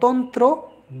स्वतंत्र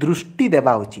दृष्टि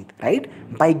देवा उचित right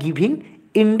by giving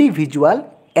individual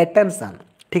attention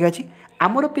ठीक अच्छे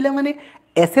आमर पिला माने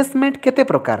एसेसमेंट केते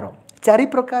प्रकार चारि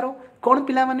प्रकार कौन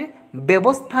पिला माने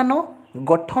व्यवस्थान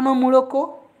गठनमूलक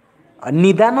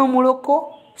निदानमूलक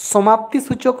समाप्ति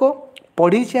सूचक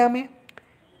पढ़ीचे आमे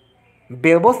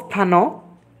व्यवस्थान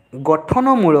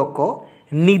गठनमूलक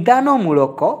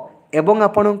निदानमूलक एवं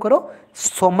आपणकर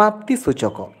समाप्ति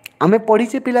सूचक आमे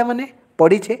पढ़ीचे पिला माने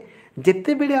पढ़ीचे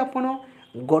जेते बेले आपण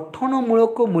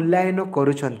गठनमूलक मूल्यांकन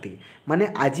करूछंती माने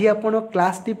आज आपण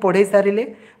क्लास टी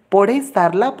पढ़े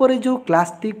सारला परे जो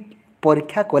क्लास टी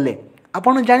परीक्षा कले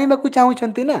आपण जानिबा को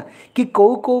चाहूछंती ना कि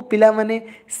को पिला माने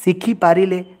शिखी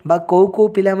पारिले बा को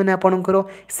पिला माने आपणकर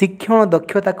शिक्षण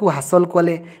दक्षता को हासिल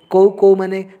कले को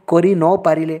माने करी न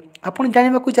पारिले आपण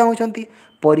जानिबा को चाहूछंती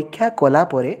परीक्षा कला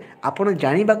परे आपण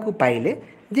जानिबा को पाइले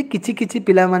जे किछि किछि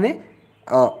पिला माने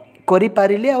करी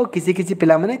पारिले और किछि किछि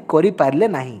पिला माने करी पारिले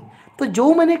नाही तो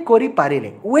जो माने करी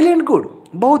पारिले वेल एंड गुड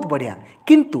बहुत बढ़िया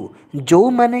किंतु जो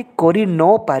माने करी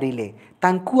न पारिले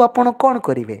तांकु आपण कोन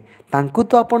करिवे तांकु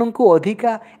तो आपण को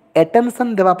अधिका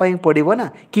अटेंशन देवा पई पड़िबो ना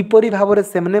किपरि भाबरे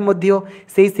सेमने मध्य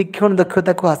सेही शिक्षण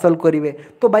दक्षता को हासिल करिवे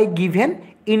तो bye given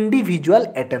individual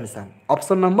attention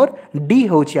option number D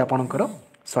होची आपणकर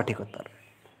सठिक उत्तर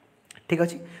ठीक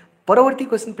अछि परवर्ती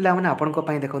क्वेश्चन पिला माने आपण को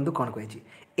पई देखंतु कोन कहछि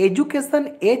education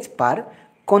as per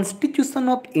constitution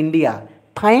of India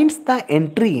finds the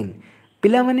entry in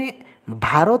पिला माने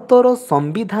भारतर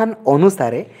संविधान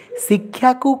अनुसार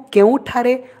शिक्षा को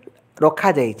केउठारे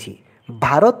रखा जाइछि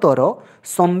भारतर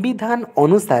संविधान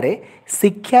अनुसार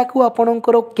शिक्षा को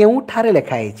आपणकर केउठारे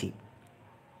लेखा जाइछि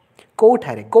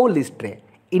कोठारे को लिस्ट रे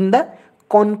इन द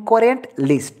कॉन्करेंट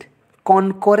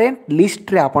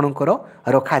लिस्ट रे आपणकर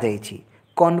रखा जाइछि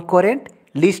कॉन्करेंट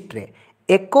लिस्ट रे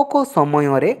एकक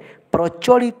समय रे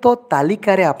प्रचलित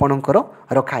तालिका रे आपणकर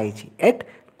रखा जाइछि एट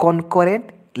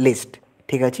कॉन्करेंट लिस्ट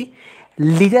ठीक अछि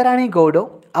लीजाराणी गौड़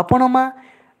आपण मा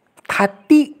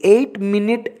 38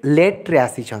 मिनिट लेट रे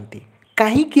आसी छंती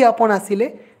काहे कि आपण आसिले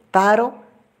तार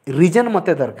रीजन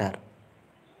मते दरकार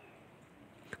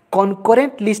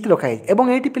कॉन्करेंट लिस्ट रखाई एवं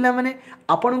एटी पिला माने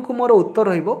आपण को मोर उत्तर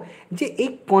रहइबो जे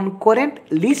एक कॉन्करेंट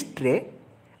लिस्ट रे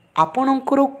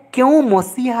आपणकर क्यों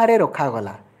मसीहारे रखा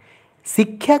गला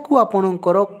शिक्षा को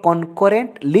आपणकर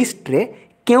कॉन्करेंट लिस्ट रे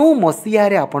क्यों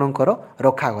मसीहारे आपणकर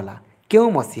रखा गला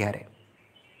क्यों मसीहारे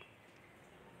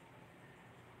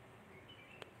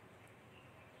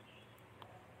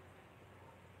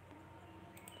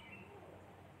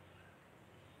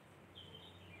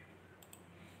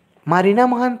मारिना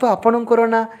महांत आपणकर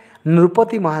ना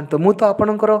नृपति महांत मु तो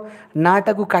आपणकर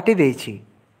नाटा को काटी देछि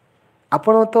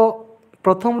आपण तो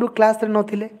प्रथम रु क्लास रे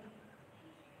नथिले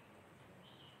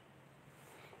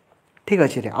ठीक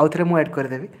अच्छे आउ थे मुझे ऐड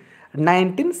करदेवी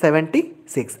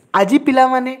 1976 आज पिला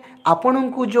माने आपण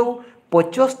को जो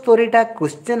 75टा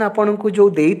क्वेश्चन आपण को जो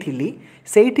देइथिली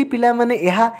सेठी पिला माने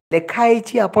यह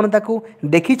लेखाई आपण ताकू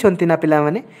देखी छंती ना पिला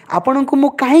माने आपण को मु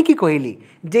काहे की कहली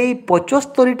जे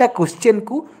 75टा क्वेश्चन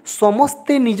को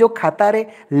समस्ते निज खाता रे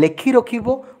लेखी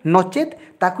रखिबो नचेत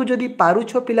ताकू जदी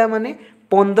पारुछ पिला माने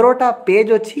 15टा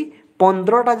पेज अछि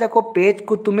 15टा जाको पेज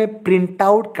को तुमे प्रिंट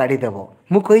आउट काढी देबो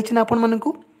मु कहि छी ना आपण माने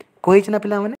को कहि छी ना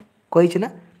पिला माने कहि छी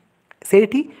ना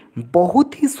सेठी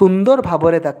बहुत ही सुंदर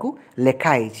भाबरे ताकू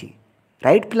लेखाई छी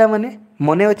राइट पिला माने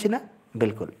मने अछि ना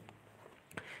बिल्कुल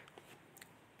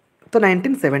तो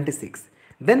 1976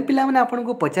 देन पिला माने आपन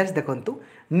को 50 देखंतु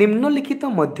निम्नलिखित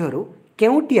मध्यरु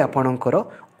केउटी आपणकर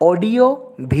ऑडियो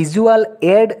विजुअल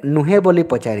एड नुहे बोली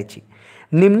पचारिछि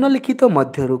निम्नलिखित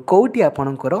मध्यरु कोउटी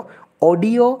आपणकर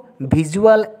ऑडियो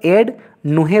विजुअल एड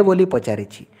नुहे बोली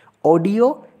पचारिछि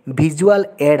ऑडियो विजुअल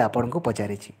एड आपनको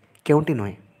पचारिछि केउटी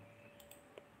नुहे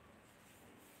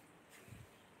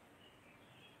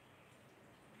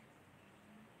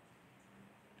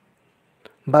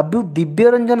बाबू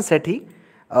दिव्यरंजन सेठी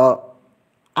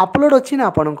अपलोड अच्छी ना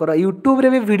आपणकर यूट्यूब रे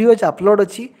भी वीडियो अपलोड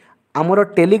अच्छी आमर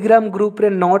टेलीग्राम ग्रुप रे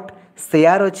नोट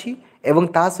शेयर अच्छी एवं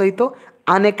ता सहित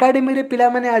अन एकाडेमी रे पिला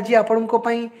माने आज आपणको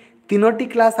पई 3टी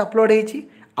क्लास अपलोड हेची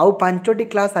आउ 5टी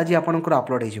क्लास आज आपणकर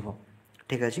अपलोड हेजिवो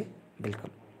ठीक अछि बिल्कुल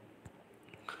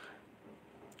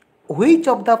which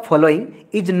of the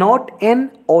following is not an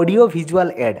audio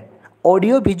visual add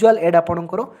audio visual add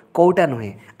आपणकर कोटा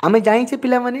नुहे आमे जाइछे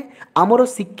पिला माने आमर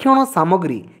शिक्षण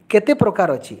सामग्री केते प्रकार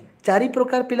अछि 4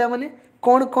 प्रकार पिला माने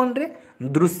कोन कोन रे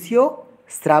दृश्य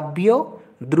श्राव्य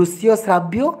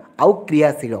आउ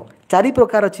क्रियाशील 4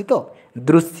 प्रकार अछि तो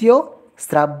दृश्य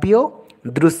श्राव्य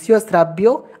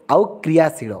आउ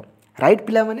क्रियाशील राइट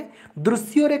पिला माने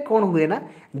दृश्य रे कोन हुए ना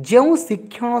जेउ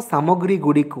शिक्षण सामग्री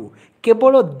गुडी को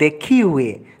केवल देखी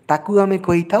हुए ताकू आमे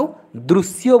कहि थाउ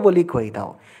दृश्य बोली कहि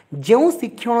थाउ जेउ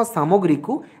शिक्षण सामग्री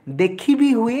को देखी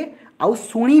भी हुए आउ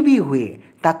सुनी भी हुए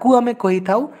ताकू आमे कहि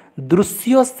थाउ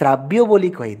दृश्य श्राव्य बोली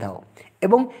कहि थाउ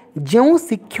एवं जेउ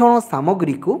शिक्षण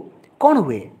सामग्री को कौन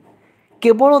हुए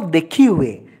केवल देखी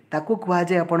हुए ताकू कहा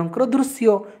जाए आपणकर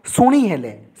दृश्य शुणी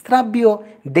हेले श्राव्य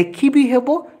देखी भी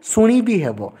हेबो शुणी भी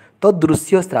हेबो तो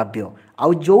दृश्य श्राव्य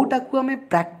आउ जोटा को आमे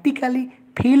प्रैक्टिकली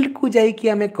फील्ड को जाइकी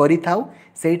आमे करि थाउ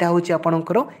सेटा होची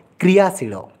आपणकर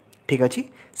क्रियाशील ठीक अछि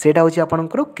सेटा होची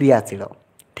आपणकर क्रियाशील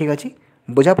ठीक अछि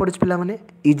बुझा पड़ुछ पिला माने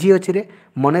इजी अछि रे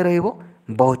मने रहइबो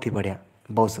बहुत ही बढ़िया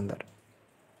बहुत सुंदर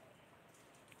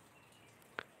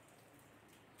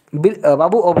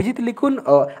बाबू अभिजीत लिखुन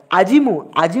आज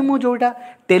मु जोटा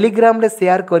टेलीग्राम रे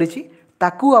शेयर करिछि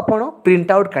ताकू आपण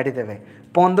प्रिंट आउट काढी देबे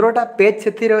 15टा पेज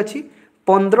सेथिरे अछि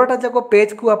 15टा जाको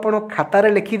पेज को आपण खाता रे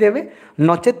लिखि देबे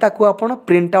नचे ताकू आपण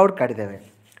प्रिंट आउट काढी देबे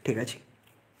ठीक अछि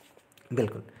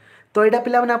बिल्कुल तो एटा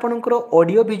पिला माने आपणकर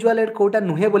ऑडियो विजुअल एड कोटा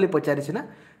नुहे बोली पचारिछि ना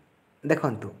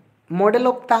देखंतु मॉडल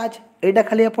ऑफ ताज एटा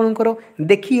खाली आपणकर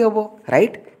देखि हबो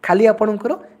राइट खाली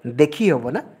आपणकर देखि हबो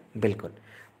ना बिल्कुल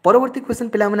परवर्ती क्वेश्चन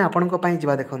पिला माने आपणको पई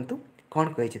जिबा देखंतु कोन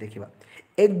कहै देखिबा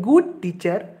a good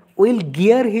teacher will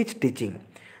gear his teaching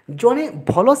जने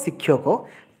भलो शिक्षक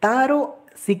तारो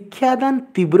शिक्षादान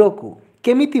तीव्र को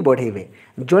केमिति बढ़ेबे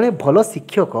जने भलो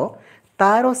शिक्षक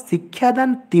तारो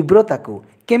शिक्षादान तीव्रता को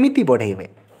केमिति बढ़ेबे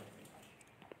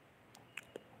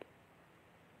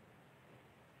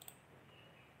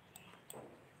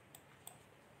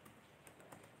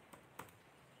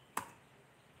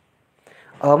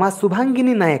माँ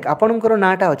शुभांगिनी नायक आपणकर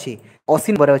नाटा अच्छी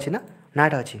असीन बरे अच्छी ना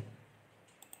नाटा अच्छी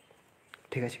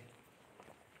ठीक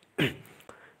अच्छे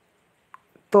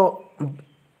तो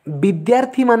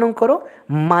विद्यार्थी मानकर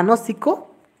मानसिक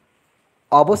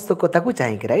आवश्यकता को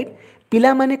चाहिए राइट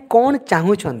पिला माने कौन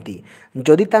चाहूँगी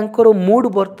जदि तांकर मूड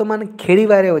वर्तमान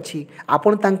खेलिबारे अच्छी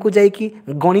आपण तांको जाइकी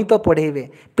गणित पढ़ेबे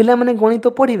पिला माने गणित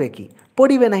पढ़िबे कि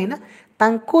पढ़िबे नहीं ना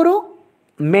तांकर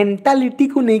मेंटालिटी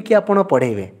को लेकिन आपण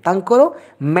पढ़ेबे तांकर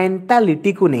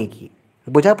मेंटालिटी को लेकिन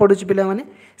बुझा पड़ुछ पिला माने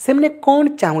से माने कौन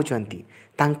चाहूँगी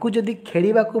तांको जदि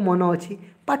खेलिबा को मन अच्छी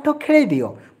पाठ खेले दियो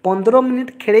 15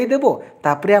 मिनिट खेले देबो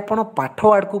तापरे आपण पाठ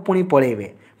आड़ को पुणी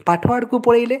पळेबे पाठ आड़ को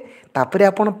पळेले तापरे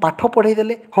आपण पाठ पढ़े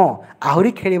देले हाँ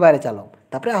आहुरी खेलिबारे चलो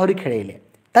तापरे आहुरी खेलेले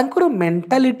तांकर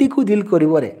मेंटालिटी को डील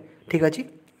करिवो रे ठीक अछि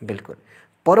बिल्कुल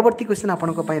परवर्ती क्वेश्चन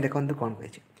आपण को पई देखंतु कोन कहै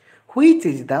छै which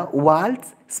is the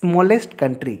world's smallest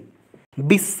country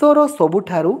विश्वर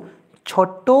सबुठारु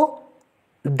छोटो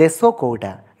देश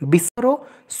कोटा विश्वर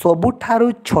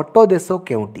सबुठारु छोटो देश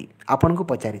केउटी आपण को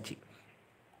पचारिछि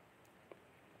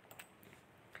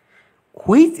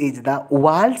which is the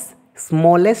world's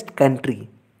smallest country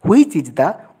which is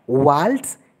the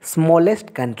world's smallest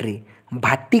country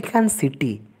वाटिकान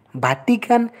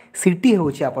city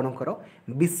होछि आपणकर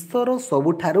विश्वर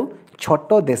सबुठारु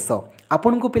छोटो देश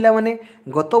आपण को पिला माने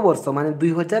गत वर्ष माने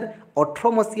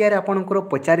 2018 मसीह आपणकर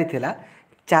पचारि थिला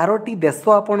 4टी देश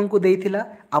आपण को देइथिला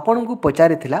आपण को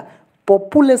पचारि थिला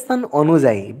पॉपुलेशन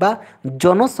अनुजाई बा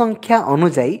जनसंख्या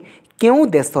अनुजाई केउ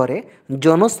देश रे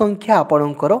जनसंख्या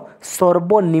आपणकर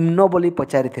सर्वनिम्न बोली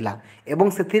पचारि थिला एवं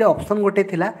सेथिरे ऑप्शन गोटे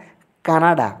थिला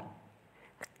कनाडा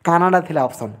थिला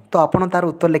ऑप्शन तो आपण तार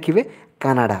उत्तर लिखिबे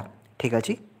कनाडा ठीक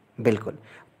अछि बिल्कुल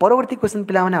परवर्ती क्वेश्चन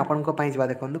पिला माने आपण को पई जवा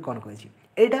देखंतु कोन कहछि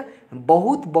एटा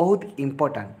बहुत बहुत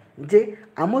इंपोर्टेंट जे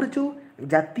हमर जो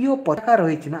जातीय पताका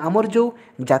रही ना आमर जो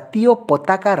जातीय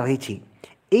पताका रही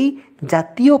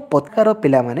जातीय पताकार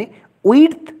पिला माने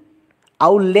विड्थ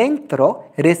आउ लेंथर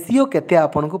रेसीओ केते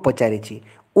आपन को पचारिछि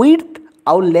विड्थ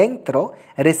आउ लेंथर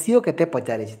रेसीओ केते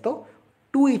पचारिछि तो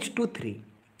 2:3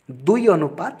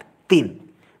 2:3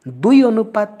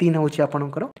 2:3 होछि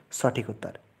आपनकर सठिक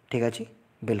उत्तर ठीक अछि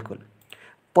बिल्कुल।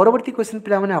 परवर्ती क्वेश्चन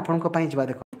पिला माने आपन को पई जबा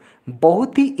देखो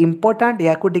बहुत ही इंपोर्टेंट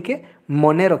या को टिके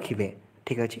मने रखिबे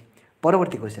ठीक अछि।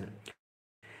 परवर्ती क्वेश्चन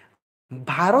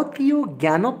भारतीय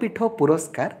ज्ञानपीठ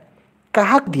पुरस्कार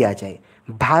काहाक दिया जाए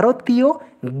भारतीय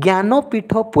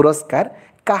ज्ञानपीठ पुरस्कार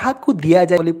काहाकू दिया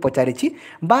जाए बोली पचारिछि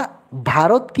बा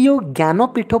भारतीय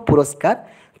ज्ञानपीठ पुरस्कार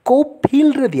को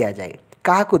फील्ड रे दिया जाए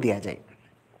काहाकू दिया जाए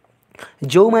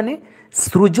जो माने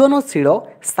सृजनशील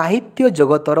साहित्य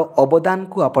जगतर अवदान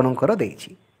को आपणकर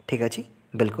देछि ठीक अछि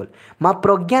बिल्कुल। माँ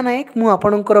प्रज्ञा नायक मु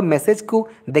आपणकर मेसेज को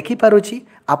देखि पारुछि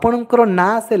आपणकर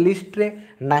ना से लिस्ट रे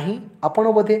नाही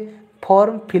आपण बोधे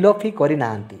फॉर्म फिलअप ही करि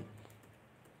नांती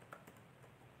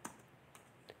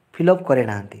फिलअप करे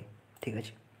नांती ठीक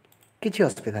अछि किछि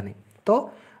असुविधा नहीं तो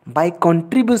by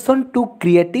contribution to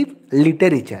creative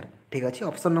literature ठीक अछि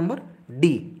ऑप्शन नंबर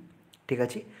डी ठीक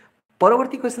अछि।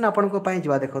 परवर्ती क्वेश्चन आपन को पाई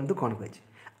जवा देखंतु कोन कहै छै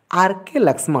आर के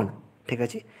लक्ष्मण ठीक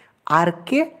अछि आर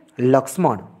के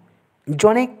लक्ष्मण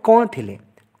जणे कोन थिले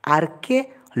आर के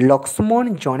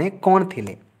लक्ष्मण जणे कोन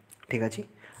थिले ठीक अछि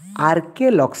आर के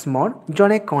लक्ष्मण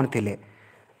जणे कोन थिले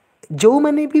जो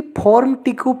माने भी फॉर्म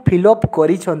टी को फिलअप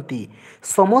करिसंती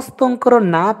समस्तंकर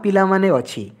ना पिला माने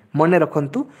अछि मने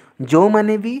रखंतु जो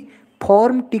माने भी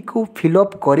फॉर्म टी को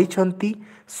फिलअप करिसंती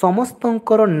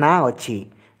समस्तंकर ना अछि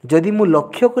जदि मु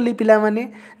लक्ष्य कली पिला माने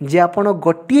जे आपण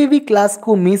गोटिए भी क्लास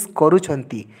को मिस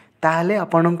करूछंती ताहले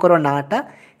आपणकर नाटा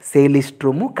से लिस्ट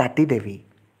रो मु काटी देवी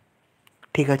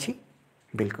ठीक अछि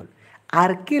बिल्कुल।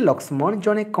 आर के लक्ष्मण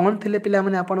जने कौन थिले पिला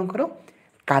माने आपणकर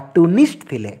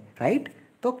कार्टूनिस्ट थिले राइट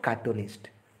तो कार्टूनिस्ट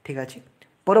ठीक अछि।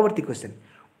 परवर्ती question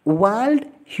world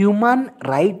human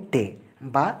right day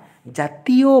बा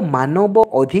जातीय मानव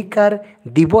अधिकार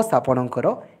दिवस आपणकर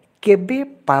केबे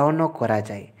पालन करा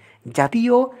जाए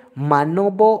जातीय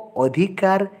मानव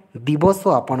अधिकार दिवस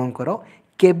आपणकर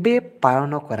केबे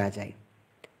पालन करा जाए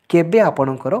केबे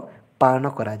आपणकर पालन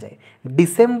करा जाए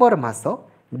डिसेंबर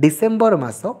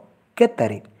मास के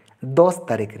तारीख 10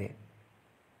 तारीख रे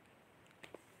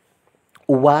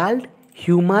world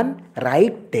human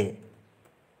right day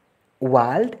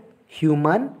world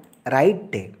human right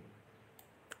day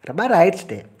बा राइट्स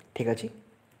डे ठीक अछि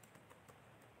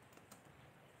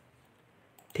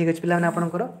ठीक अच्छे पिला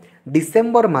आपणकर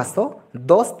डिसेंबर मास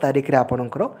 10 तारीख रे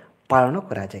आपणकर पालन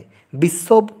करा जाए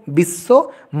विश्व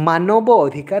विश्व मानव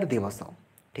अधिकार दिवस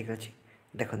ठीक अच्छे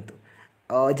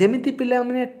देखंतु जेमिति पिला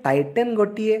माने टाइटन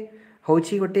गोटे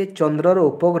होची गोटे चंद्रर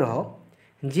उपग्रह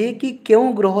जे कि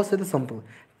केउ ग्रह सहित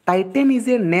संपर्क Titan is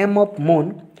a name of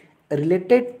moon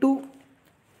related to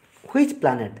which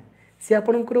planet से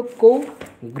आपणकर को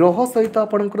ग्रह सहित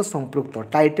आपणकर संपृक्त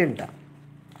टाइटनटा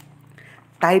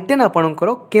टाइटन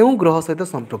आपणकर केउ ग्रह सहित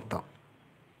संपृक्त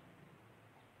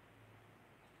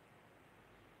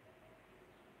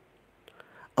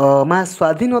माँ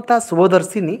स्वाधीनता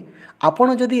शुभदर्शिनी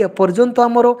आपण जदि एपर्यंत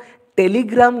आमर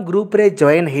टेलीग्राम ग्रुप रे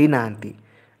जॉइन है नांती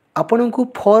आपण को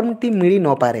फॉर्म टी मिली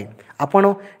न पारे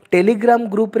आपण टेलीग्राम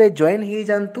ग्रुप रे जॉइन हो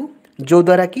जातु जो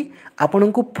द्वारा कि आपण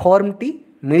को फॉर्म टी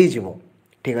मिल जिवो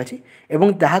ठीक अच्छे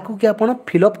एवं ताहाकू कि आपण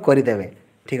फिलअप करदेवे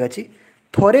ठीक अच्छे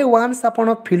थोड़े वान्स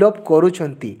आपण फिलअप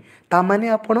करूछंती ता माने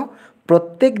आपण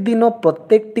प्रत्येक दिन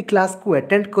प्रत्येक टी क्लास को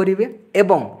अटेंड करिवे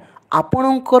एवं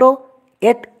आपणकर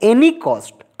एट एनी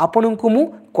कॉस्ट आपण को मु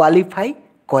क्वालिफाई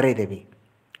करे देबी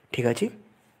ठीक अच्छे।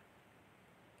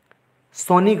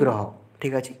 शनि ग्रह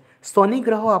ठीक अच्छे शनि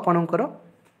ग्रह आपणकर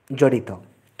जड़ित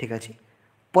ठीक अच्छे।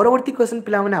 परवर्ती क्वेश्चन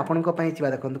पिला माने आपण को पई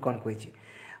देखो कौन कही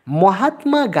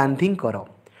महात्मा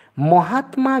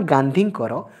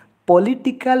गांधींकर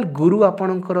पॉलिटिकल गुरु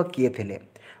आपणकर किए थिले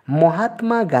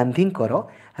महात्मा गांधींकर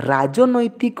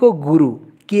राजनैतिक गुरु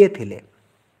किए थिले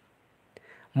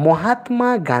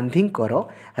महात्मा गांधींकर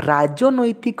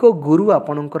राजनैतिक गुरु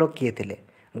आपणकर किए थिले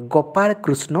गोपाल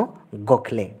कृष्ण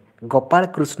गोखले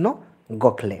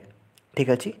ठीक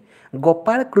अच्छे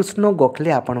गोपाल कृष्ण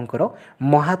गोखले आपणकर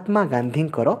महात्मा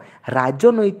गांधींकर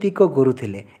राजनैतिक गुरु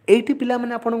थिले एठी पिला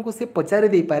माने आपणको से पचारे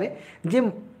दे पारे जे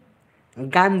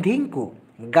गांधी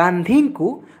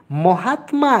को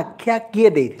महात्मा आख्या किए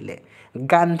देथिले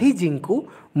गांधीजी को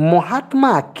महात्मा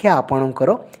आख्या आपणकर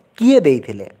किए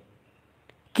देथिले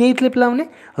किए थिले पिला माने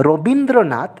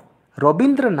रविंद्रनाथ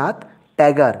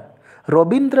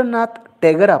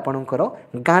टैगर आपणकर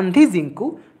गांधीजी को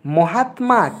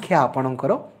महात्मा आख्या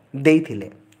आपणकर देथिले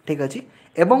ठीक अछि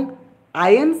एवं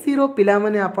आईएनसी रो पिला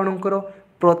माने आपणकर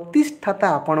प्रतिष्ठाता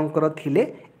आपणकर थिले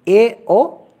ए ओ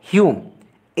ह्यूम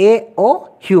ए ओ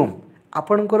ह्यूम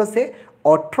आपणकर से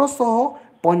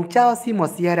 1885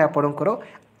 मसीह आपणकर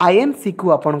आईएनसी को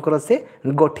आपणकर से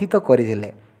गठित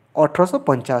करदे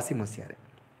 1885 मसीह।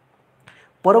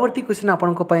 परवर्ती क्वेश्चन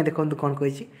आपण देखो कौन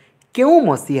कही क्यों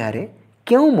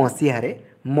मसीह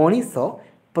मनीष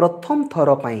प्रथम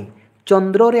थर पर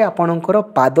चंद्र रे आपणकर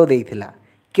पाद देइथिला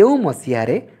क्यों मसीह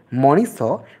मनीष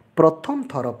प्रथम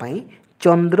थर पर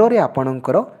चंद्र रे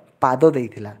आपणकर पाद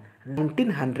देइथिला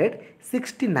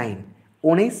 1969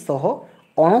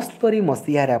 1969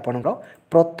 मसीह आपणकर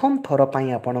प्रथम थर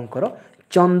पर आपणकर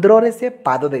चंद्र रे से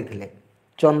पाद देइथिले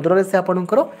चंद्र रे से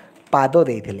आपणकर पाद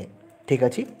देइथिले ठीक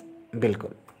अछि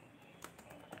बिल्कुल।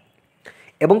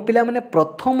 एवं पिला माने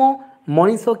प्रथम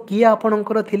मनीष किए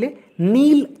आपणकर थिले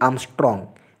नील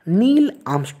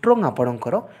आर्मस्ट्रॉन्ग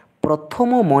आपणकर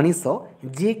प्रथम मनीष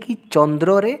जे कि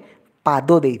चंद्र रे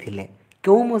पाद देइथिले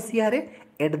क्यों मसीह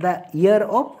एट द ईयर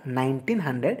ऑफ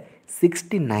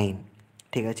 1969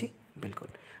 ठीक अछि बिल्कुल।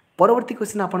 परवर्ती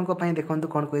क्वेश्चन आपनको पई देखंतु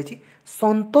कोन कहैछि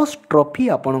संतोष ट्रॉफी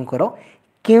आपणकर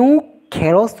केउ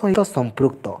खेल सहित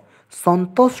संपृक्त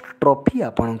संतोष ट्रॉफी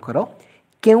आपणकर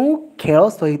केउ खेल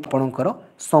सहित आपणकर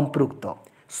संपृक्त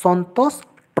संतोष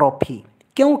ट्रॉफी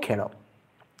केउ खेल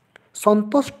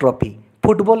संतोष ट्रॉफी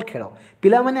फुटबॉल खेल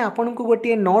पिला माने आपन को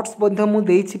गोटे नोट्स बंध मु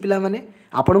देइछि पिला माने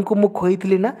आपन को मु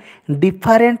कहितली ना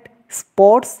different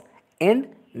sports and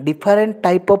different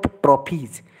type of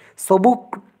trophies सबु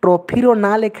ट्रॉफी रो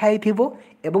ना लिखाई थिबो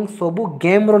एवं सबु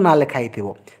गेम रो ना लिखाई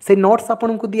थिबो से नोट्स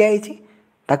आपन को दिया आइछि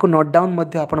ताको नोट डाउन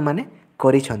मध्य आपन माने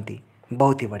करिसंती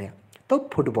बहुत ही बढ़िया। तो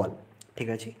फुटबॉल ठीक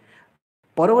अछि।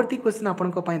 परवर्ती क्वेश्चन आपन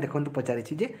को पई देखंतु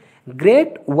पचारिछि जे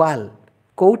ग्रेट वॉल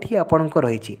कोठी आपन को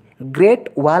रहिछि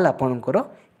ग्रेट वॉल आपन को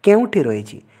केउठी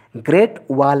रहिछि great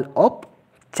wall of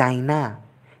China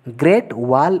great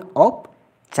wall of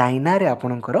China रे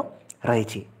आपन को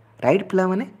रहिछि राइट पिला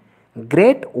माने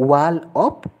ग्रेट वॉल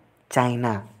ऑफ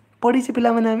चाइना पढ़ी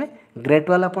पिला माने हमें ग्रेट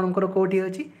वॉल आपन को कोठी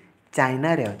अछि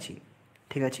चाइना रे अछि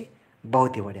ठीक अछि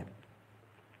बहुत ही बढ़िया।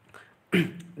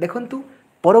 देखंतु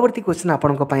परवर्ती क्वेश्चन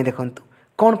आपन को पई देखंतु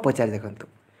कौन पचार देखंतु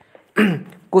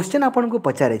क्वेश्चन आपन को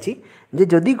पचारे जे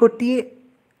जदि गोटे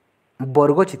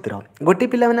वर्गचित्र गोटे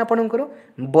पिला माने आपनकर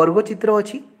वर्गचित्र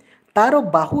अछि तार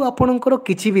बाहु आपनकर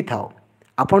किछि भी थाओ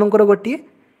आपनकर गोटे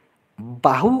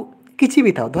बाहु किछि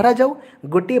भी थाओ धरा जाऊ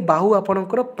गोटे बाहु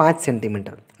आपनकर 5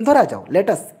 सेंटीमीटर धरा जाऊ लेट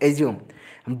अस एज्यूम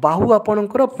बाहु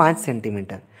आपनकर 5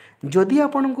 सेंटीमीटर जदि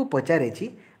आपन को पचारे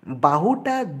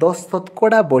बाहुटा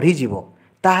 10% बढ़ी जीवो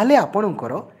ताहले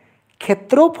आपनकर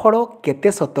क्षेत्रफल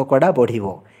केते शतकड़ा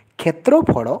बढ़िबो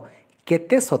क्षेत्रफल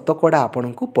केते शतकड़ा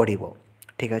आपन को पड़िबो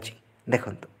ठीक अछि।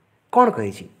 देखंतु कोन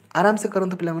कहिछि आराम से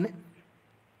करंतु पिला माने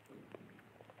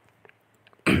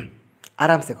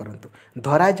आराम से करंतु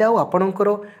धरा जाऊ आपनकर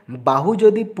बाहु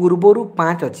जदि पूर्वरु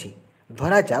 5 अछि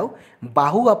धरा जाऊ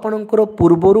बाहु आपनकर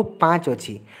पूर्वरु 5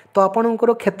 अछि तो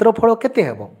आपनकर क्षेत्रफल केते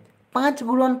हेबो 5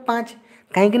 गुणन 5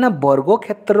 काहेकि ना वर्ग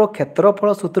क्षेत्रर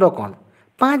क्षेत्रफल सूत्र कोन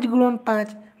 5 गुणन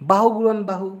 5 बाहु गुणन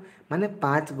बाहु माने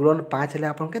 5 गुणन 5 हेले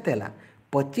आपन केते हला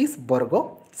 25 वर्ग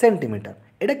सेंटीमीटर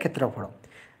एटा क्षेत्रफल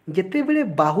जेते बेले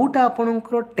बाहुटा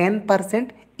आपनकर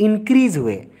 10% इंक्रीज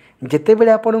हुए जेते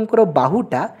बेले आपनकर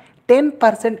बाहुटा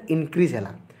 10% इंक्रीज हला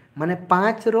माने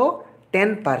 5 रो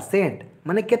 10%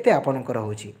 माने केते आपनकर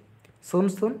होची सुन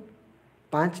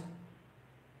 5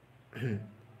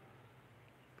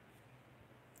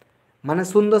 माने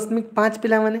 0.5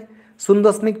 पिला माने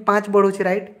 0.5 बढ़ुची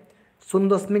राइट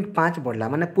 0.5 बढ़ला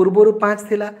माने पूर्वरु 5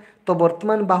 थिला तो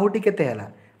वर्तमान बाहुटी केते हला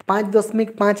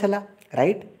 5.5 हला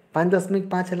राइट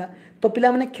 5.5 हला तो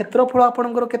पिला माने क्षेत्रफल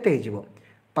आपनकर केते हिजिवो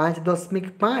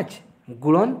 5.5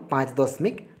 गुणन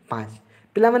 5.5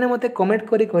 पिला माने मते कमेंट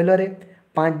करी कहलो रे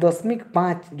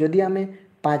 5.5 जदि आमे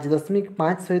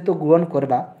 5.5 सहित गुणन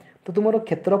करबा तो तुमरो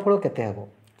क्षेत्रफल केते हेबो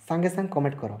संगे संग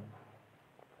कमेंट करो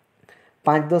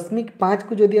 5.5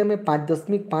 को जदि आमे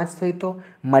 5.5 सहित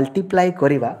मल्टीप्लाई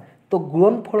करिबा तो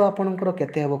गुणनफल आपनकर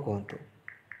केते हेबो कहंतु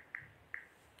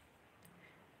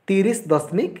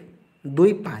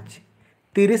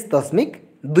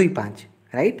 30.25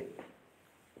 राइट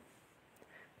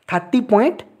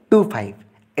 30.25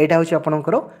 एटा होची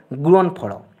आपनकर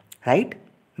गुणनफल राइट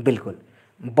बिल्कुल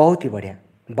बहुत ही बढ़िया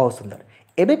बहुत सुंदर।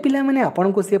 एबे पिला माने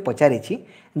आपन को से पचारिछि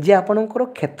जे आपनकर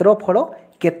क्षेत्रफल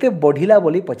केते बढ़िला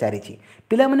बोली पचारिछि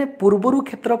पिला माने पूर्वरु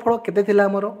क्षेत्रफल केते थिला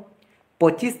हमरो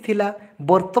 25 थिला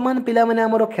वर्तमान पिला माने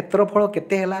हमरो क्षेत्रफल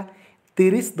केते हला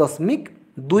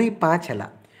 30.25 हला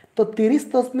तो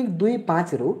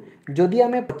 30.25 रु जदि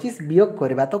आमे 25 वियोग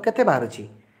करबा तो केते बाहरुछि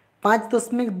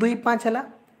 5.25 हला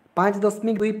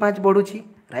 5.25 बढ़ुछि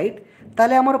राइट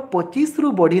ताले हमरो 25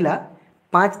 रु बढ़िला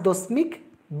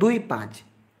 5.25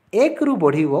 एक रु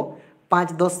बढ़िबो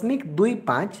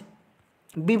 5.25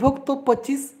 विभक्त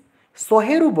 25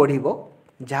 100 रु बढ़िबो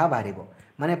जहाँ बाहरिबो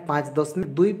माने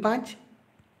 5.25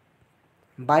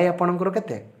 बाय आपणकर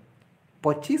केते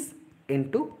 25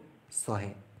 इंटू 100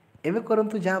 एवं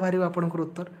करंतु जहाँ बाहर आपणकर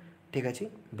उत्तर ठीक अच्छे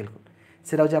बिल्कुल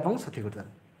से आप सठिक उत्तर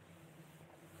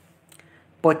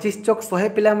 25 चौक 100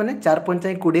 पिला माने 4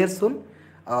 पंचाई 20 शून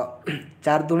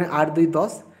 4 दूने 8 2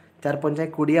 10 4 पंचाई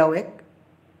 20 आउ 1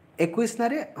 21 ना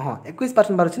हाँ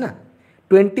 21% बाहर ना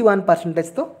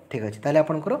 21% तो ठीक अच्छे ताले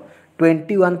आपणकर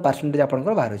 21%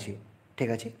 आपणकर बाहर ठीक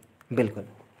अच्छे बिल्कुल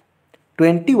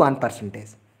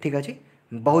 21% ठीक अच्छे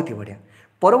बहुत ही बढ़िया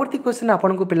परवर्ती क्वेश्चन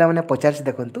आपन को पिला माने पचार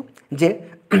देखंतु जे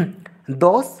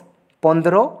 10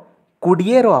 15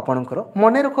 20 रो आपणकर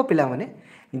मन रख पिला माने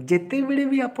जेते बेले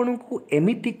भी आपन को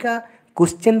एमितिका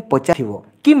क्वेश्चन पचारिबो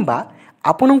किंबा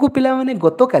आपन को पिला माने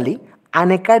गतकाली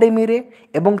अन एकाडेमी रे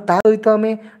एवं ता सहित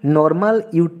आमे नॉर्मल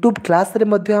यूट्यूब क्लास रे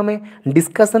मध्ये आमे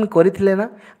डिस्कशन करिथिले ना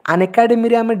अन एकाडेमी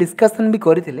रे आमे डिस्कशन भी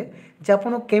करिथिले जे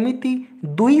आपन केमिति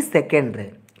 2 सेकंड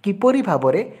रे किपरि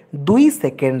भाबरे 2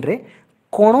 सेकंड रे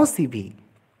कौनसी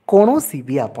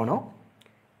भी आपण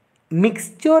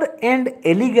mixture and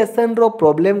allegation row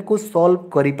problem को सॉल्व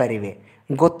करि परिवे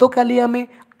गतकाली आमे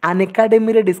अन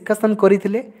एकाडेमी रे डिस्कशन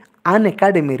करिथिले अन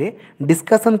एकाडेमी रे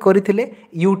डिस्कशन करिथिले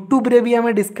यूट्यूब रे भी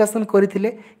आमे डिस्कशन करिथिले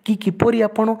कि किपरि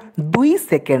आपण 2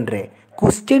 सेकंड रे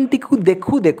क्वेश्चन टी को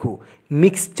देखु देखु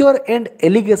mixture and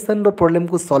allegation row problem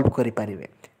को सॉल्व करि परिवे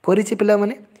करिछि पिला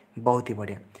माने बहुत ही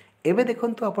बढ़िया एबे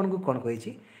देखंतु आपण को कोन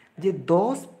कहिछि जे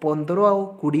 10 15 आउ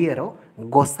 20 रो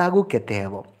गोसागु केते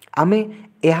हेबो आमे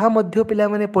एहा मध्य पिला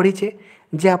माने पढिछे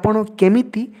जे आपण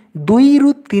केमिति 2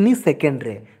 रु 3 सेकंड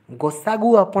रे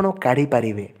गोसागु आपण काढी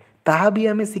परिवे ताहा भी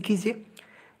आमे सिखिछे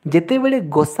जेते बेले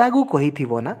गोसागु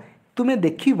कहिथिबो ना तुमे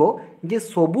देखिबो जे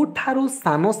सबुठारु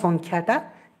सानो संख्याटा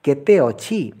केते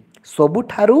अछि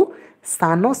सबुठारु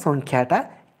सानो संख्याटा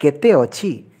केते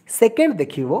अछि सेकेंड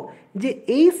देखिबो जे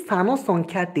एई सानो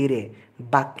संख्याटी रे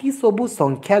बाकी सबु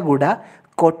संख्या गुड़ा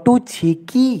कटुछि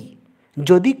कि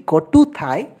जदि कटु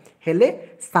थाए हेले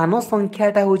सानो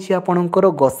संख्याटा होछि आपणकर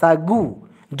गसागु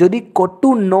जदि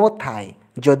कटु न थाए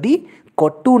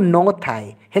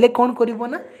हेले कौन करिवो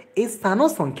ना ए सानो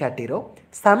संख्याटीरो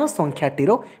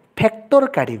फैक्टर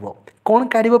काढिबो कौन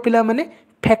काढिबो पिला माने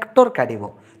फैक्टर काढिबो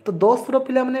तो 10 रो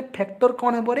पिला माने फैक्टर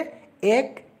कौन हेबो रे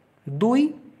 1 2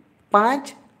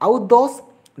 5 आउ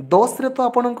 10 रे तो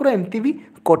आपणकर एमती भी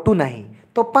कटु नाही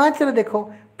तो 5 रे देखो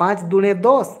 5 दुने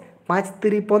 10 5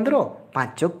 3 15 5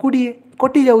 चौक 20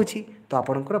 कटि जाउछि तो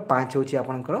आपणकर 5 होछि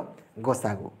आपणकर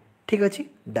गसागु ठीक अछि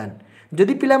डन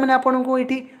जदि पिला माने आपनको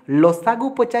एठी लसागु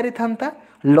पचारि थांता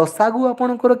लसागु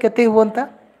आपणकर केते होंता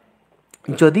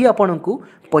जदि आपनको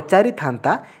पचारि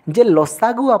थांता जे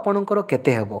लसागु आपणकर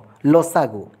केते हेबो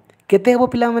लसागु केते हेबो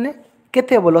पिला माने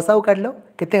केते हेबो लसागु काढलो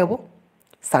केते हेबो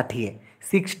 60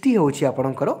 60 होछि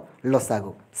आपणकर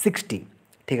लसागु 60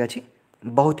 ठीक अछि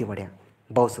बहुत ही बढ़िया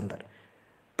बहुत सुंदर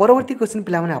परवर्ती क्वेश्चन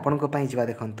पिला माने आपनको पई जिवा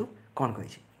देखंतु कोन कहै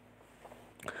छी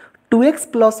 2x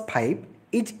 + 5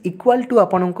 इज इक्वल टू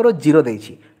आपणकर 0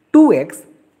 देछि 2x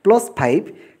 +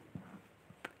 5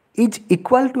 इज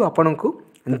इक्वल टू आपणको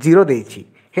 0 देछि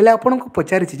हेले आपणको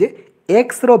पचारि छी जे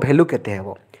x रो वैल्यू केते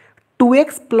हेबो 2x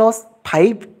 +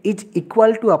 5 इज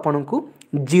इक्वल टू आपणको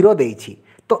 0 देछि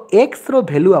तो x रो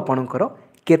वैल्यू आपणकर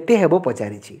केते हेबो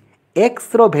पचारि छी x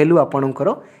रो वैल्यू आपणकर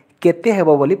केते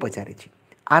हेबो बोली पचारि छी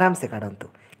आराम से काढंतु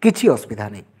किछि असुविधा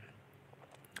नै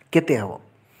केते हेबो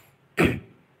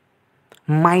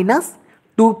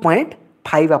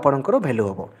 -2.5 आपणकर वैल्यू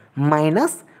हेबो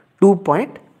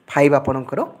 -2.5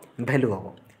 आपणकर वैल्यू हेबो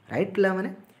राइट पिला माने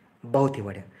बहुत ही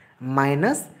बढ़िया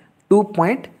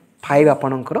 -2.5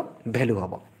 आपणकर वैल्यू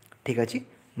हेबो ठीक अछि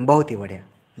बहुत ही बढ़िया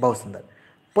बहुत सुंदर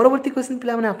परवर्ती क्वेश्चन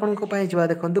पिला माने आपनको पई जिवा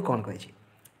देखंतु कोन कहै छी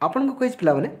आपनको कहै छी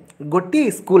पिला माने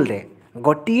गोटिए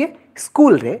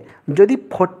स्कूल रे जदि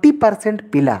 40%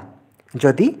 पिला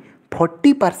जदि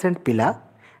 40% पिला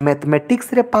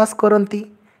मैथमेटिक्स रे पास करंती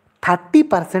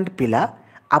 30% पिला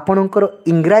आपणकर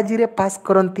इंग्राजी रे पास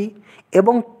करंती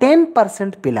एवं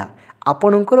 10% पिला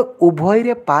आपणकर उभय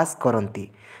रे पास करंती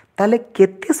ताले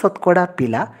केते शतकड़ा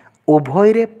पिला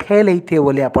उभय रे फेल हेइथे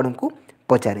बोले आपनको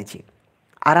पचारे छी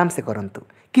आराम से करंतु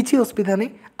किछि असुविधा नहीं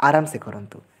आराम से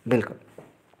करंतु बिल्कुल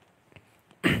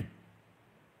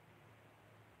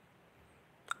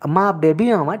माँ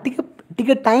बेबी मामा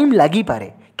टिके टाइम लगी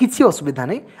पारे किछि असुविधा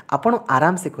नहीं आपण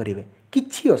आराम से करिवे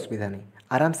किछि असुविधा नहीं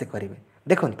आराम से करिवे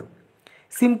देखंतु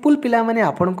सिंपल पिला माने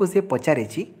आपण को से पचारे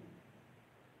छी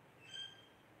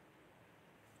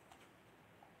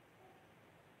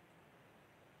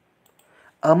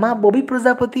माँ बबी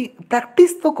प्रजापति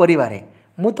प्रैक्टिस तो करिवारे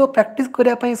मु तो प्रैक्टिस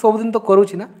करने सबुदिन तो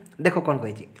करुँची ना। देख कौन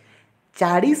कही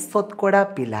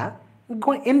 40% पिला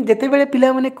एम जिते बड़े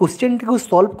पिला मैंने क्वेश्चन टी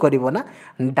सॉल्व करना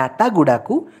डाटा गुड़ा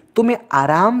को तुम्हें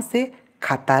आराम से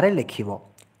खातार लिख।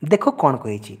 देख कौन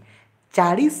कही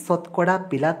 40%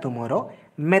 पिला तुमर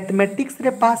मैथमेटिक्स रे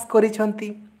पास करिसंती,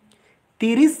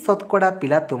 30%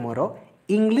 पिला तुमर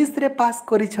इंग्लिश रे पास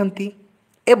करिसंती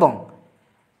एवं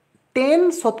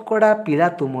 10% पिला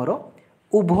तुमर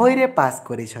उभय रे पास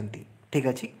करिसंती। ठीक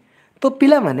अछि। तो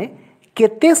पिला माने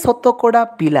केते शतकड़ा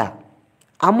पिला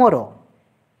आमर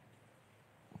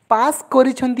पास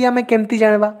करिसंती आमे केमती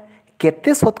जानबा?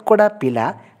 केते शतकड़ा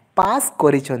पिला पास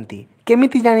करिसंती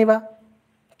केमिति जानिबा?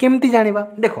 केमती जानिबा?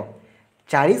 देखो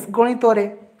 40 गणित रे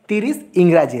 30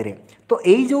 इंग्राजी रे तो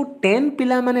यही जो 10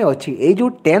 पिला माने अच्छी यही जो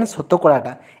 10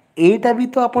 शतकड़ाटा एटा भी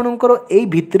तो आपणकर एई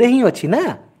भितरे ही अच्छी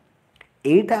ना।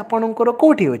 एटा आपणकर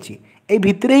कोठी अच्छी एई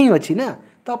भितरे ही अच्छी ना।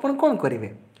 तो आपण कौन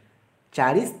करेंगे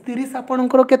 40 30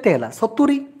 आपणकर केते हला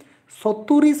 70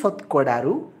 70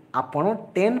 शतकड़ारू आपण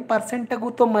 10% को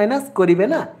तो माइनस करेंगे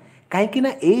ना। कहीं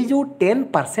यही जो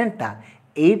 10%टा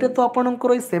एटा तो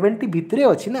आपणकर 70 भितरे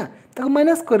अच्छी ना ताको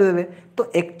माइनस करदेवे।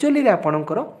 तो एक्चुअली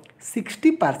आपणकर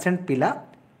 60% पिला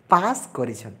पास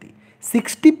करिसंती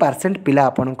 60% पिला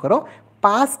आपणकर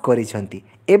पास करिसंती।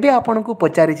 एबे आपणको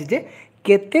पचारि जे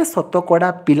केते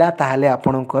शतकड़ा पिला ताहले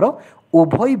आपणकर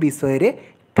उभय विषय रे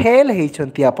फेल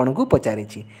हेइछंती आपणको पचारि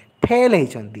फेल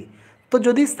हेइछंती। तो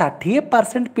जदि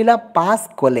 60% पिला पास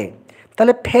कले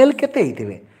ताले फेल केते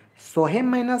हेइथिबे 100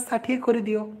 माइनस 60 कर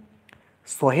दियो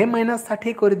 100 माइनस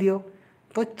 60 कर दियो।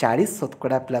 तो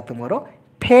 40% पिला तुमरो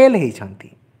फेल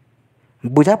हेइछंती।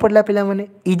 बुझा पड़ला पिला माने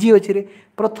इजी अछि रे।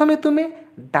 प्रथमे तुमे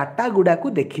डाटा गुडा को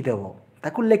देखिदेव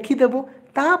ताकू लिखिदेव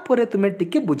तापर तुमे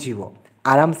टिके बुझीव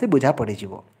आराम से बुझा पड़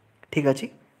जीवो। ठीक अछि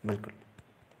बिल्कुल।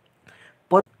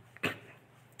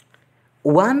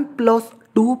 1 +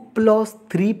 2 +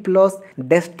 3 +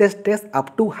 dash dash dash up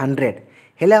to 100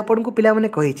 हेले आपन को पिला माने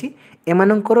कहिछि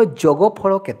एमानंकर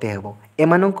जोगफल केते हेबो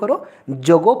एमानंकर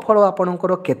जोगफल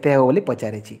आपनकर केते हेबो बोली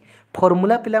पचारिछि।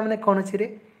 फॉर्मूला पिला माने कोन अछि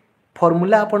रे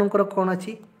फॉर्मूला आपणकर कौन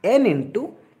अच्छी n ×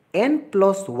 n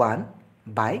 +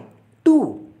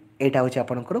 1/2 एटा होची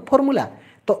आपणकर फॉर्मूला।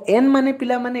 तो n माने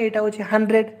पिला माने एटा होची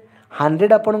 100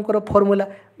 100 आपणकर फॉर्मूला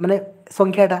माने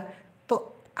संख्याटा। तो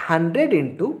 100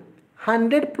 ×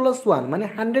 100 + 1 माने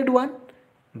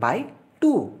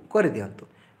 101/2 कर दियंतु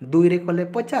 2 रे कले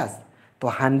 50। तो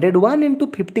 101 ×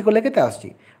 50 कले केते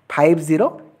आछि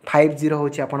 5050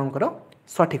 होची आपणकर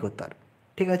सठिक उत्तर।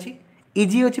 ठीक अछि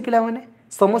इजी अछि पिला माने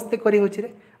समस्ते करी होची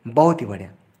रे बहुत ही बढ़िया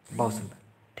बहुत सुंदर।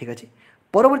 ठीक अच्छे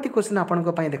परवर्ती क्वेश्चन आपण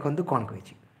देखते कौन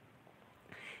कही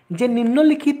जे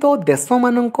निम्नलिखित देश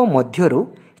मानक मध्यरु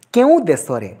केउ देश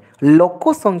रे लोक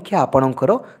संख्या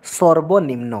आपणकर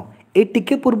सर्वनिम्न ए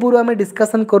टिके पूर्व आम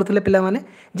डिस्कसन करुले पिला माने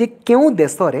जे केउ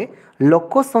देश रे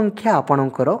लोक संख्या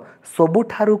आपणकर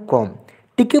सबुठारु कम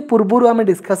टिके पूर्व आम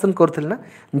डिस्कसन करुले ना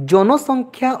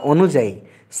जनसंख्या अनुजाई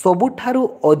सबुठारु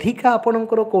अधिका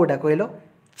आपणकर कोटा कहलो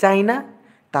चाइना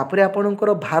तापरे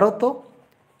आपणकर भारत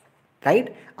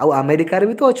राइट आउ अमेरिकार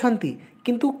भी तो अछंती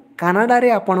किंतु कनाडा रे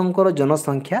आपणकर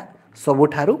जनसंख्या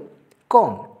सबुठारु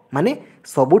कम माने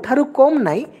सबुठारु कम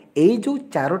नाई एई जो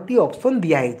चारोटी ऑप्शन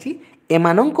दिया हेची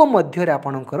एमानंको मध्य रे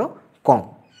आपणकर कम।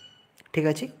 ठीक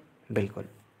अछि बिल्कुल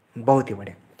बहुत ही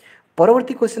बढ़िया।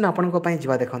 परवर्ती क्वेश्चन आपणको पई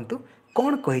जिवा देखंतु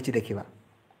कोन कहिछि देखिबा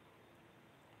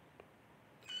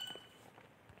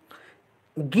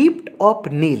गिफ्ट ऑफ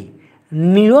नील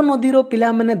नील नदीर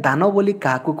पिला माने दान बोली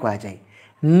काहाकू कहा जाए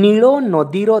नील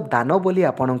नदीर दान बोली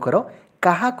आपणकर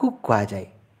काहाकू कहा जाए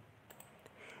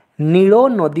नील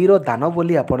नदीर दान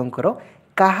बोली आपणकर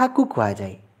काहाकू कहा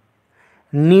जाए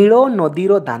नील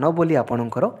नदीर दान बोली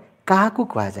आपणकर काहाकू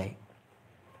कहा जाए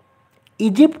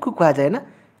इजिप्ट को कहा जाए ना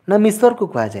ना मिस्र को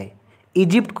कहा जाए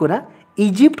इजिप्ट को ना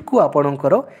इजिप्ट को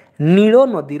आपणकर नील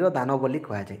नदीर दान बोली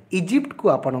कहा जाए इजिप्ट को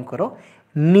आपणकर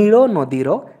नील नदीर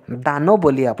दान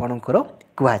बोली आपणकर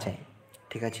कहा जाए।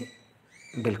 ठीक अच्छे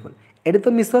बिल्कुल एटे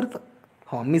तो मिस्र तो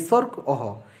हाँ मिस्र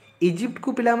ओहो इजिप्ट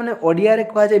को पिला माने ओडिया रे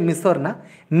कहा जाए मिस्र ना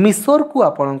मिस्र को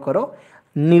आपणकर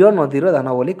नील नदीर दान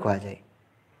बोली कहा जाए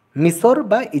मिस्र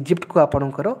बा इजिप्ट को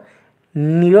आपणकर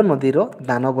नील नदीर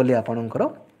दान बोली आपणकर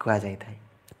कहा जाए थाए।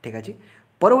 ठीक अच्छे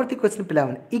परवर्ती क्वेश्चन पिला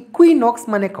माने इक्विनॉक्स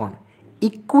माने कौन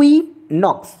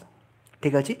इक्विनॉक्स।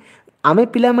 ठीक अच्छे आमे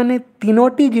पिला माने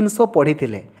तीनोटी जिनस पढ़ी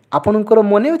थिले आपणकर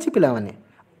मने अछि पिला माने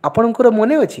आपणकर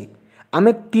मने अछि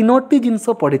आमे तीनोटी जिनस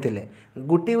पढ़ी थिले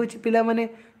गुटे होछि पिला माने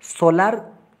सोलार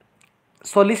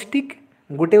सोलिस्टिक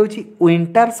गुटे होछि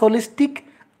विंटर सोलिस्टिक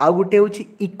आ गुटे होछि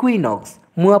इक्विनॉक्स।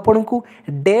 मु आपनकु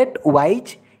डेट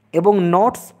वाइज एवं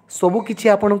नोट्स सबु किछि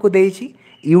आपनकु देइछि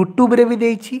यूट्यूब रे भी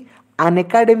देइछि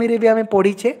अनएकाडेमी रे भी आम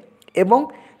पढ़ीचे एवं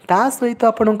ता सहित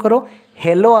आपणकर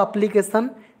हेलो एप्लिकेशन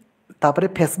तापर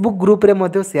फेसबुक ग्रुप रे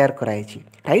मध्य शेयर कराई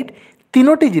राइट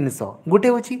तीनोटी जिनस गोटे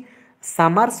हूँ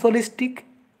समर सोलिस्टिक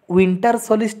विंटर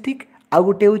सोलिस्टिक आ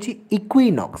गोटे हूँ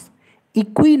इक्विनॉक्स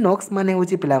इक्विनॉक्स माने हूँ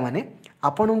पिला माने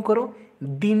आपणकर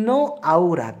दिन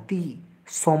आउ राति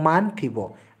समान थिबो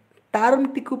टर्म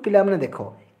टिकु पिला माने देख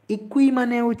इक्वी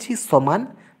माने हूँ समान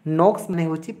नॉक्स माने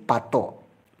हूँ पात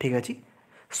ठीक अच्छे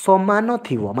समान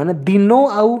थिबो माने दिन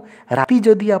आउ राति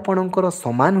जदि आपणकर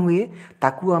समान हुए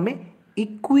ताकू आमे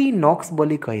इक्विनॉक्स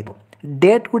बोली कहबो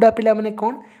डेट गुडा पिला माने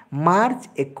कौन मार्च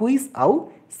 21 आउ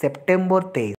सेप्टेम्बर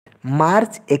 23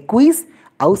 मार्च 21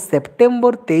 आउ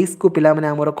सेप्टेम्बर 23 को पिला माने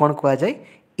हमर कौन कहा जाए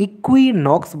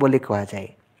इक्विनॉक्स बोली कहा जाए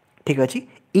ठीक अच्छे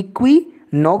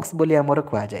इक्विनॉक्स बोली हमर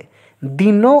कहा जाए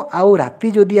दिन आउ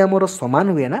राति जदि हमर समान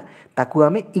हुए ना ताकू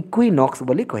आमे इक्विनॉक्स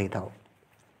बोली कहि थाओ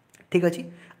ठीक अच्छे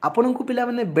आपण को पिला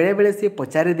माने बेले बेले से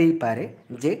पचारि देई पारे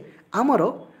जे हमर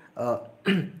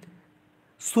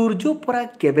सूर्य पराग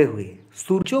केबे हुए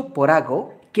सूर्य पराग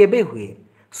केबे हुए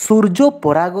सूर्य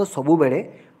पराग सबु बेले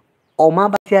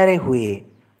अमावास्या रे हुए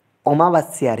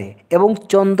अमावास्या रे एवं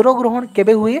चंद्र ग्रहण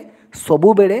केबे हुए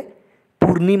सबु बेले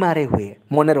पूर्णिमा रे हुए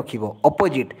मने रखिबो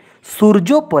अपोजिट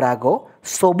सूर्य पराग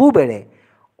सबु बेले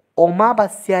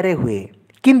अमावास्या रे हुए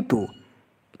किंतु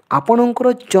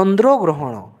आपणकर चंद्र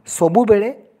ग्रहण सबु बेले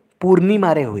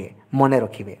पूर्णिमा रे हुए मने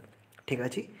रखिबे ठीक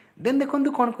अच्छे देन देखो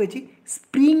कौन कही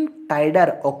spring टाइडर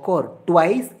occur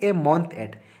twice a month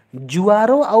eight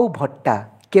जुआरो आउ भट्टा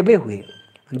केबे हुए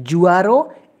जुआरो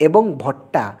एवं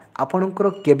भट्टा आपणकर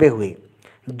केबे हुए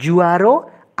जुआरो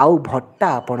आउ भट्टा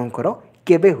आपणकर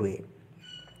केबे हुए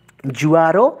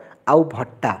जुआरो आउ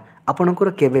भट्टा आपणकर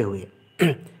केबे हुए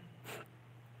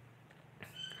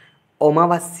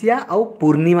अमावास्या आउ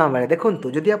पूर्णिमा बेले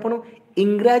देखंतु जदि आपण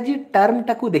इंग्राजी टर्म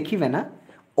टाकू देखिबे ना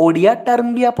ओडिया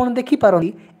टर्म भी आपण देखि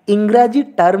पारंती इंग्राजी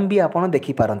टर्म भी आपण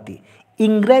देखि पारंती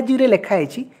इंग्राजी रे लिखा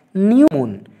है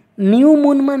न्यू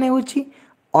मून माने होची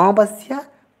अमावास्या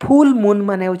फुल मून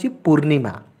माने होची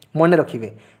पूर्णिमा मने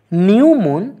रखिबे न्यू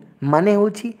मून माने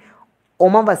होची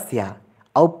अमावास्या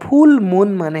आ फुल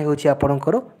मून माने होची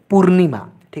आपणकर पूर्णिमा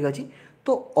ठीक अछि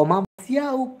तो अमावास्या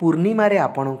आ पूर्णिमा रे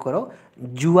आपणकर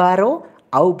जुआरो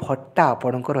आउ भट्टा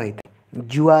आपणकर होइता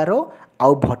जुआरो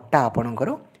आउ भट्टा आपणकर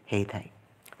होइता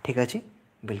ठीक अछि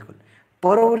बिल्कुल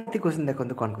परवर्ती क्वेश्चन देखो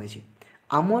कौन कही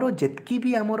आमर जेतकी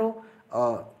भी आमर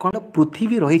कौन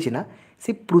पृथ्वी रही ना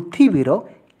से पृथ्वीर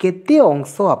केते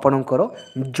अंश आपणकर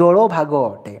जल भाग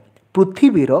अटे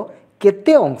पृथ्वीर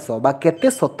केते अंश बा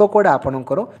केते शतकड़ा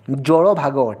आपणकर जल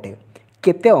भाग अटे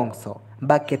केते अंश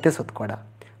बा केते शतकड़ा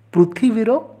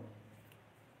पृथ्वीर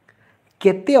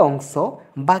केते अंश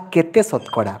बा केते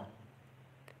शतकड़ा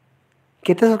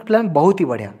केते शतकड़ा बहुत ही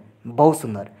बढ़िया बहुत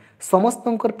सुंदर समस्त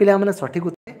पिला माने सठिक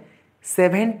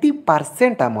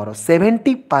 70% आमर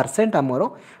 70% आमर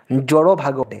जड़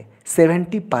भाग अटे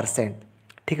 70%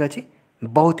 ठीक अच्छे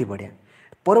बहुत ही बढ़िया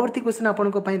परवर्ती क्वेश्चन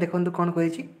आपण देखो कौन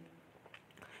कही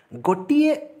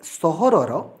गोटे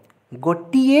सहरर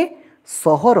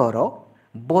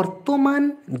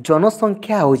वर्तमान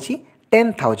जनसंख्या होची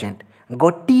 10,000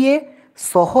 गोटे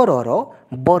सहरर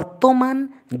वर्तमान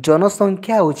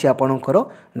जनसंख्या होची आपणकर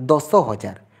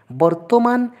 10,000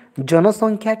 वर्तमान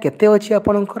जनसंख्या केते अछि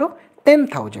आपणकर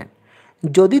 10,000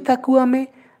 जदि ताकू आमे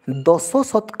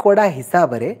 10%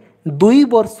 हिसाब रे 2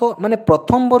 वर्ष माने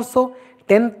प्रथम वर्ष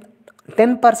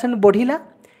 10% बढ़िला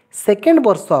सेकेंड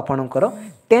वर्ष आपणकर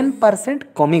 10%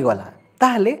 कमी गला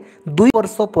ताहले 2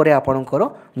 वर्ष परे आपणकर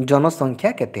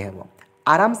जनसंख्या केते हेबो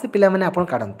आराम से पिला माने आपण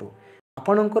काढंतु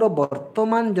आपणकर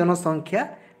वर्तमान जनसंख्या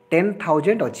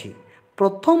 10,000 अछि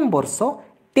प्रथम वर्ष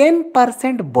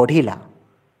 10% बढ़िला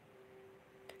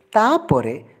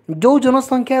तापरे जो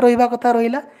जनसंख्या रहिबा कथा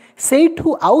रहिला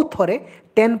सेठू आउ थरे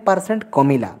 10%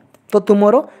 कमिला तो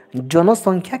तुमरो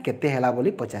जनसंख्या केते हैला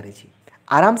बोली पचारे छी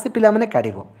आराम से पिला माने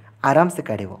काढिबो आराम से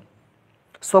काढिबो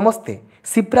समस्ते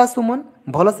सिप्रा सुमन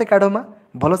भलो से काढो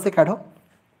भलो से काढो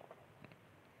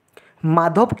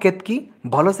माधव केतकी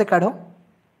भलो से काढो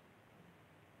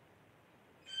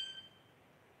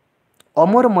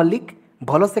अमर मल्लिक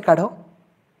भलो से काढो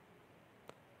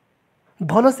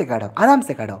भलो से काढ़ आराम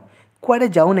से काढ़ कुआडे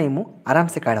जाऊ नहीं मु आराम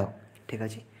से काढ़ ठीक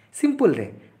अच्छे सिंपल रे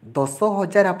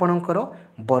 10,000 आपणकर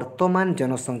वर्तमान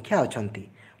जनसंख्या अछंती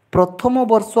प्रथम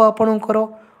वर्ष आपणकर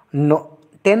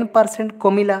 10%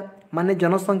 कमिला माने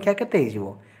जनसंख्या केते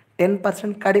हो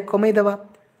 10% काढ़ी कमे देवा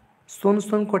सुन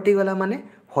सुन कटिगला माने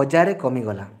 1000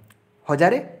 कमिगला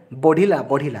 1000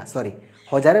 बढ़िला सॉरी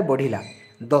 1000 बढ़िला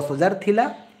 10,000 थिला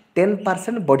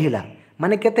 10% बढ़िला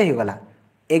माने केते हो गला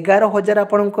 11,000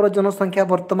 आपणकर जनसंख्या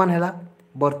वर्तमान हैला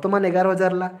बर्तमान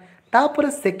 11,000 ला तापर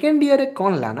सेकेंड ईयर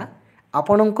कौन ला ना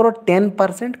आपणकर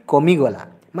 10% कमिगला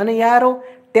माने यार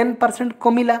 10%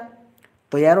 कमिला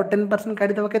तो यार 10%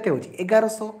 काटिदेवा केते होची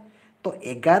 1100 तो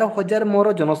 11,000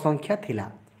 मोर जनसंख्या थिला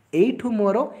एठू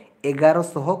मोर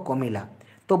 1100 कमिला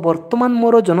तो वर्तमान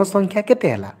मोर जनसंख्या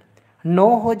केते हला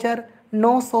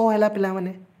 9,900 है पिला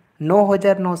माने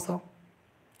 9,900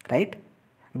 राइट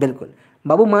बिल्कुल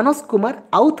बाबू मानस कुमार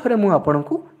आउ थे मुझे आपन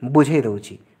को बुझे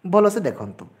दूची भलसे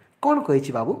देखंतु कौन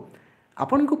कही बाबू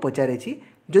आपन को पचारे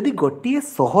जदि गोटे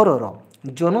सहरर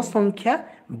जनसंख्या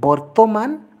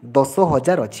वर्तमान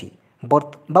 10,000 अच्छी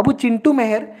बाबू चिंटू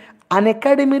मेहर अन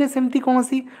एकाडेमी सेमती कौन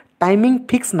सी टाइमिंग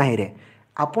फिक्स नहीं रे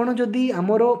आपन जदि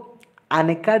आमर अन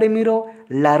academy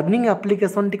learning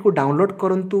application T download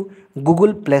करंतु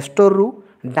गूगल प्ले स्टोर रु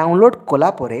डाउनलोड कला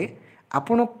परे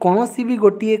आपण कौन सी भी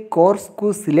गोटे कोर्स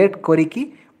को सिलेक्ट करिकी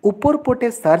ऊपर पटे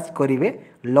सर्च करेंगे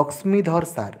लक्ष्मीधर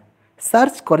सार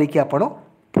सर्च करिकी आपण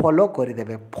फॉलो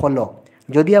करदेवे फॉलो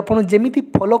जदि आपण जेमिति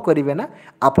फॉलो करेंगे ना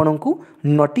आपण को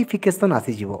नोटिफिकेशन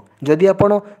आसीजिवो जदि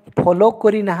आपण फॉलो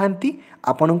करी नाहंती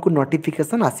आपण को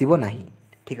नोटिफिकेशन आसीबो नहीं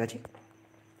ठीक अच्छे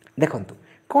देखंतु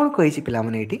कौन कही पिला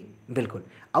माने एठी बिल्कुल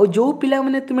आउ जो पिला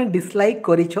माने तुमे डिसलाइक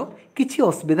करिछो किछि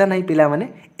असुविधा नहीं पिला माने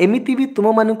एमिति भी तुम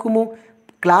मानकु मु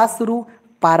क्लास रु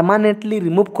परमानेंटली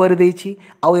रिमूव कर देछि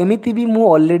आउ एमिति भी मु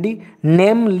ऑलरेडी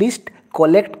नेम लिस्ट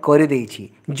कलेक्ट कर देछि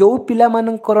जो पिला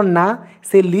मानकर ना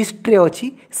से लिस्ट रे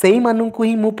अछि सेही मानकु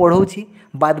ही मु पढ़ौछि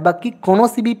बाद बाकी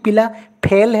कोनोसी भी पिला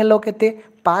फेल हेलो केते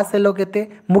पास हेलो केते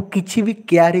मु किछि भी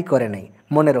केयर ही करे नहीं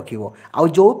मने रखिबो आउ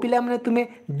जो पिला माने तुमे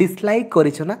डिसलाइक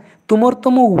करिछो ना तुमर तो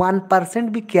मु 1%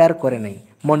 भी केयर करे नहीं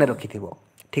मने रखिथिबो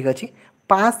ठीक अछि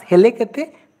पास हेले केते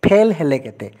फेल हेले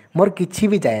केते मोर किछि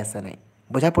भी जाय आसे नहीं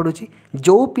बुझा पड़ुची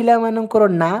जो पिला मानकर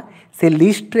ना से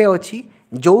लिस्ट रे अछि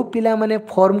जो पिला माने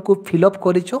फॉर्म को फिलअप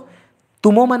करिछो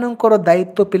तुम मानकर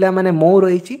दायित्व पिला माने मो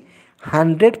रहिछि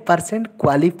 100%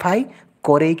 क्वालिफाई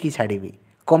करे की छाड़ीबी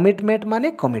कमिटमेंट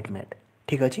माने कमिटमेंट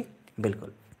ठीक अछि बिल्कुल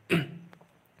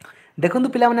देखंतु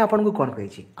पिला माने आपन को कोन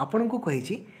कहिछि आपन को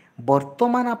कहिछि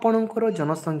वर्तमान आपनकर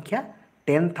जनसंख्या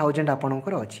 10,000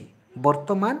 आपनकर अछि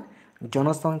वर्तमान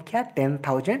जनसंख्या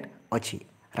 10,000 अछि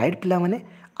राइट पिला माने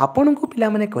आपन को पिला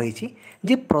माने कहिछि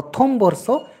जे प्रथम वर्ष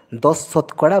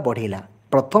 10% बढ़िला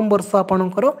प्रथम वर्ष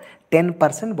आपनकर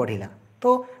 10% बढ़िला तो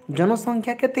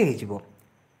जनसंख्या केते हिजिबो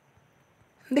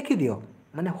देखि दियो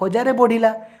माने 1000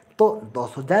 बढ़िला तो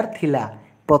 10,000 थिला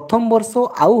प्रथम वर्ष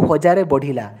आउ 1000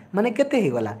 बढ़िला माने केते ही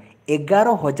गला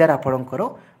 11,000 आपनकर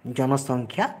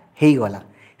जनसंख्या हेई गला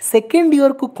सेकेंड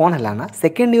ईयर को कौन हला ना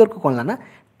सेकेंड ईयर को कौन हला ना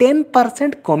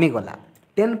 10% कमी गला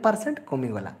 10% कमी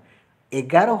गला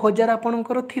 11,000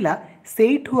 आपनकर थिला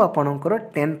सेइठू आपनकर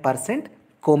 10%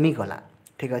 कमी गला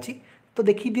ठीक अछि तो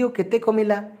देखि दियो केते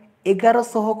कमिला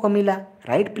 1100 कमिला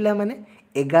राइट पिला माने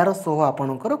 1100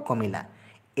 आपनकर कमिला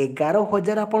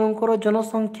 11,000 आपनकर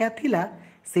जनसंख्या थिला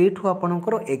सेइठू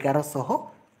आपनकर 1100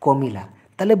 कमिला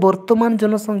ताले वर्तमान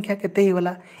जनसंख्या केते ही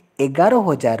गला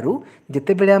 11,000 रु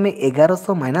जेते बेले हमें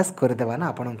 1100 माइनस कर देबा ना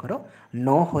आपनकर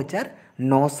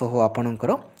 9,900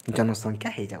 आपनकर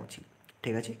जनसंख्या हे जाउची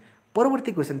ठीक अछि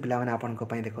परवर्ती क्वेश्चन पिला माने आपन को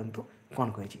पई देखंतु कोन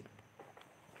कहै छी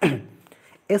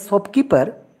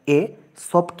ए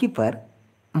shopkeeper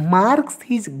marks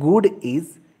his good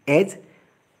is as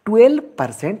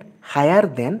 12% higher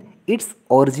than its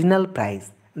original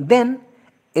price then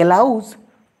allows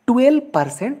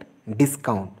 12%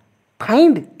 discount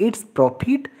find its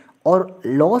profit or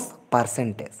loss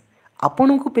percentage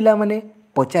आपन को पिला माने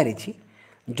पचारि छी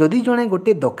जदि जणे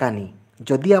गोटे दोकानी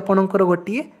जदि आपनकर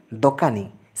गोटे दोकानी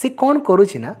से कौन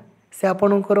करुछि ना से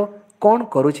आपनकर कौन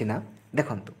करुछि ना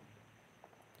देखंतु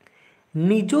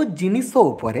निजो जिनिस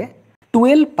उपरे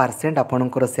 12%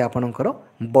 आपनकर से आपनकर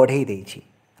बढ़ई देछि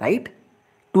राइट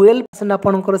 12%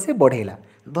 आपनकर से बढ़ेला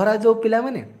धरा जो पिला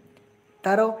माने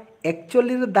तारो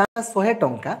एक्चुअली दाम 100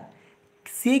 टंका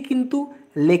सी किंतु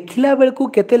लेखिला बेल को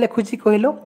केते लेखुची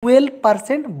कहलो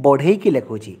 12% बढ़ई की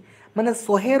लेखुची माने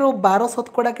 100 रो 12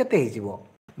 शतकड़ा केते हे जिवो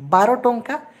 12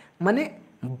 टंका माने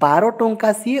 12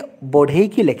 टंका सी बढ़ई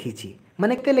की लेखिची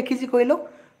माने केते लेखिची कहलो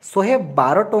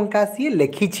 112 टंका सी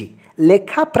लेखिची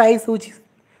लेखा प्राइस होची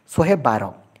 112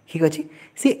 ठीक अछि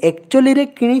सी एक्चुअली रे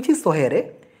किनिची 100 रे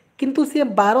किंतु सी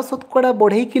 12 शतकड़ा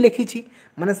बढ़ई की लेखिची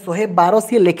माने 112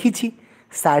 सी लेखिची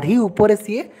साढ़ी ऊपर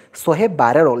सी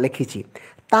 112 रो लेखिची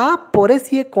ता परे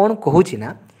सी कोन कहूची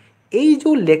ना एई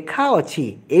जो लेखा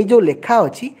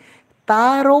अछि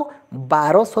तारो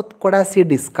 12 शतकड़ा सी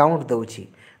डिस्काउंट दउची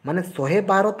माने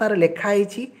 112 तार लेखा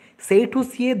आइची सेठू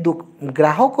सी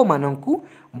ग्राहक मानकू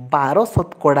 12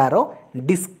 शतकड़ार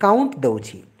डिस्काउंट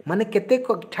दउची माने केते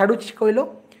छाड़ुची कहलो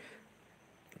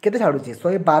केते छाड़ुची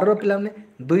 112 पिला माने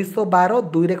 212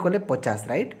 2 रे कले 50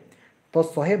 राइट। तो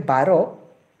 112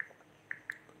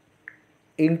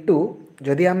 इंटू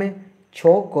जदि आम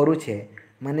 6 करुचे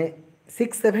माने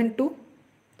 672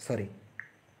 सॉरी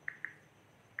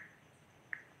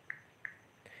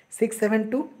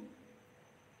 672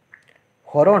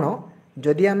 हरण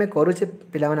जदि आम करुचे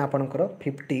पिला माने आपणकर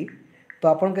 50 तो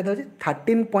आपन केते होचे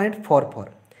 13.44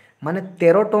 माने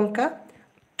 13 टंका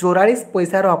 44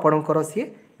 पैसार आपणकर सी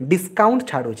डिस्काउंट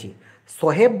छाड़ुची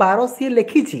 112 सी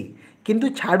लिखिची किंतु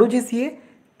छाड़ुची सी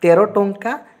 13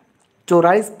 टंका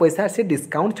 44 पैसा से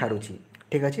डिस्काउंट छाड़ुची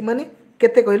ठीक अच्छे माने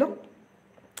केते कहलो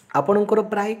आपणकर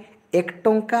प्राय 1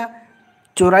 टंका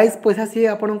 44 पैसा सी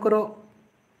आपणकर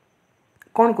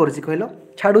कौन करुची कहलो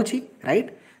छाड़ुची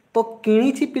राइट। तो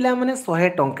किणीची पिला माने 100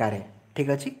 टंकार ठीक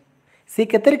अच्छे सी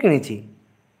केते किणीची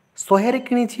 100 रे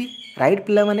किणीची राइट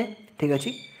पिला माने ठीक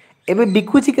अच्छे एबे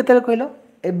बिकुची केते कहलो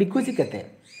ए बिकुची केते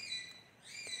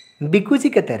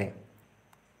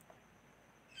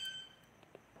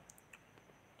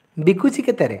बिकुची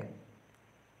केते रे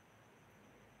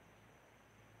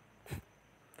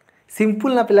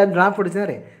सिंपल ना पिला जना पड़े ना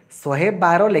रे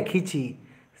 112 लिखी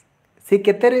सी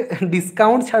केते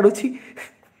डिस्काउंट छाड़ुची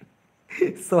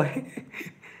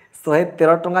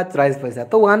 113 टंका 44 पैसा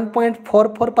तो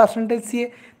 1.44% सी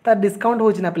तार डिस्काउंट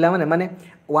होची ना पिला माने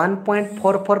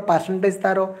 1.44%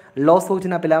 तार लॉस होची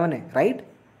ना पिला माने राइट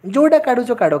जोड़ा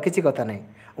काढुचो काढो किसी कथा नहीं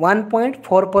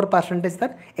 1.44% तार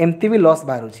एमती भी लॉस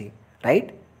बाहरुची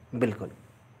राइट बिल्कुल।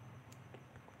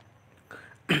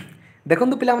 देखो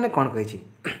पिला माने कौन कही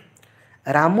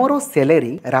रामर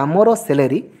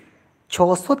सैलरी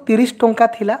 630 टंका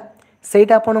थिला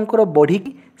सेटा आपणकर बढ़ी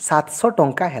 700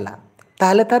 टंका हैला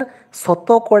ताहले तार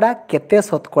शतकड़ा केते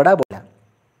शतकड़ा बढ़ला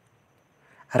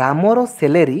रामर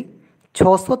सैलरी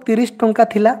 630 टंका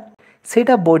थिला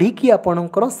सेटा बढ़ी की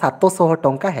आपणकर 700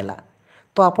 टंका हैला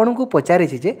तो आपन को पचारि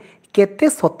जे केते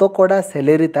शतकड़ा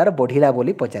सैलरी तार बढ़िला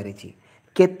बोली पचारि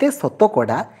केते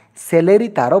शतकड़ा सैलरी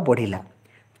तार बढ़िला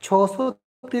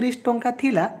 630 टंका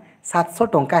थिला 700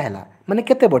 टंका हैला माने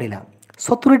केते बढ़िला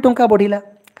 70 टंका बढ़िला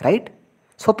राइट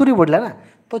 70 बढ़िला ना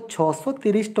तो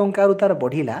 630 टंका रु तार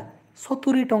बढ़िला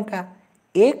 70 टंका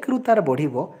एक रु तार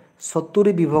बढ़िबो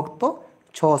 70 विभक्त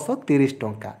 630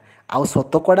 टंका आउ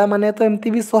शतकड़ा माने तो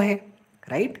एमती भी 100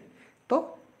 राइट तो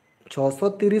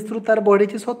 630 रु तार बढ़ी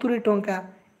 70 टंका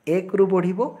एक रु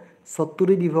बढ़िबो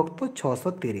 70 विभक्त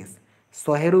 630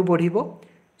 100 रु बढ़िबो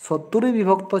 70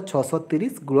 विभक्त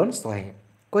 630 गुणन 100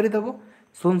 करदेव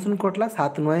शून शून कटला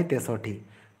 7 9 63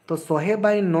 तो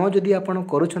 100/9 जदि आपण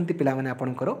करूछंती पिला माने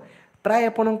आपणकर प्राय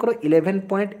आपणकर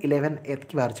 11.11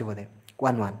 एतकी बाहर बोधे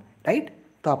 11 राइट।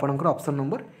 तो आपणकर ऑप्शन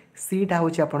नंबर सी टा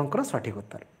होची आपणकर सठिक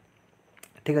उत्तर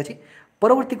ठीक अछि।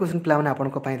 परवर्ती क्वेश्चन पिला माने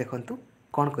आपणको पई देखंतु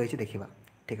कोन कहिछि देखिबा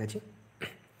ठीक अछि।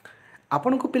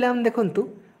 आपणको पिला माने देखंतु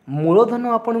मूलधन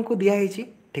आपणको दिया हिछि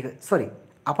ठीक है सॉरी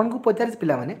आपणको पचारिस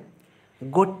पिला माने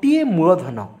गोटिए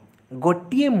मूलधन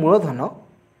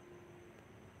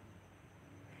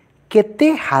केते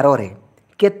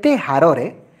हारे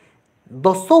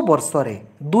 10 वर्ष रे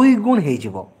 2 गुण हो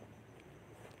जिवो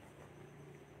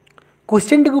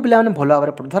क्वेश्चन टी को पिला माने भलो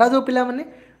भाबरे पढ धरा जो पिला माने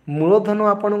मूलधन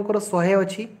आपणकर 100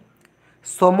 अछि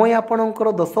समय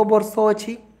आपणकर 10 वर्ष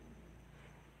अछि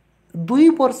 2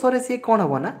 वर्ष रे से कोन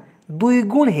हबो ना 2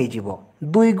 गुण हो जिवो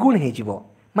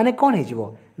माने कोन हो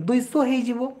जिवो 200 हो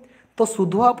जिवो तो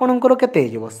सुध आपणकर केते हो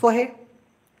जिवो 100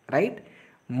 राइट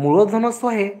मूलधन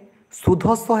 100 सुध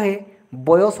 100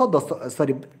 बयस 10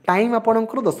 सॉरी टाइम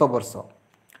आपणकर 10 वर्ष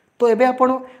तो एबे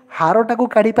आपण हारटा को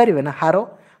काढी पारिबे ना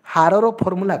हारर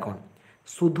फॉर्मूला कोन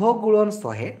सुध गुणन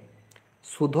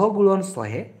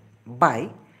 100 बाय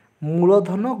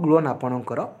मूलधन गुणन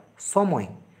आपणकर समय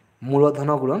मूलधन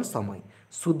गुणन समय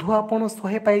सुध आपण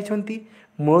 100 पाइछंती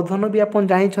मूलधन भी आपण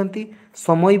जानिछंती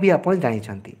समय भी आपण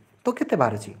जानिछंती तो केते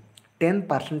बाहरुची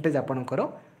 10% आपणकर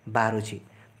बाहरुची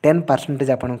 10%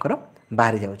 आपणकर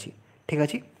बाहरी जाउची ठीक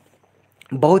अछि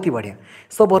बहुत ही बढ़िया।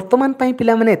 सो वर्तमान पाई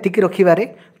पिला माने एतिकी रखिबारे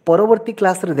परवर्ती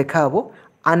क्लास रे देखा हबो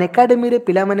अन एकेडमी रे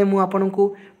पिला माने मु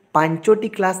आपनकु 5टी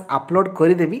क्लास अपलोड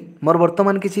कर देबी मोर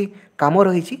वर्तमान किछि काम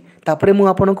रहिछि तापरे मु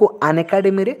आपनकु अन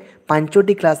एकेडमी रे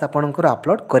 5टी क्लास आपनकर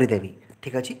अपलोड कर देबी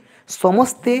ठीक अछि।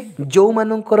 समस्ते जो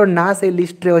मानकर ना से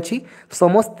लिस्ट रे अछि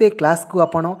समस्ते क्लास को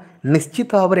आपण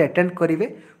निश्चित भाव में अटेंड करेंगे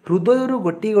हृदय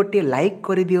गोटे गोटे लाइक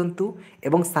कर दिंतु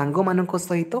एवं सांग मानक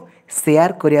सहित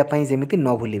शेयर करने जमी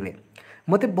न भूलिए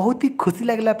मते बहुत ही खुशी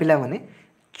लगला पिला माने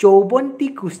 54टी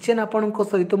क्वेश्चन आपण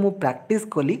सहित मु प्रैक्टिस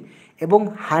कली एवं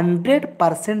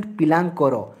 100%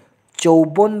 पिलांकर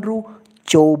 54 रु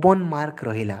 54 मार्क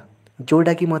रहिला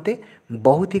जोटा कि मते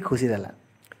बहुत ही खुशी देला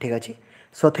ठीक अच्छे।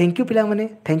 सो थैंक यू पिला माने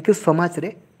थैंक यू सो मच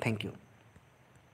रे थैंक यू।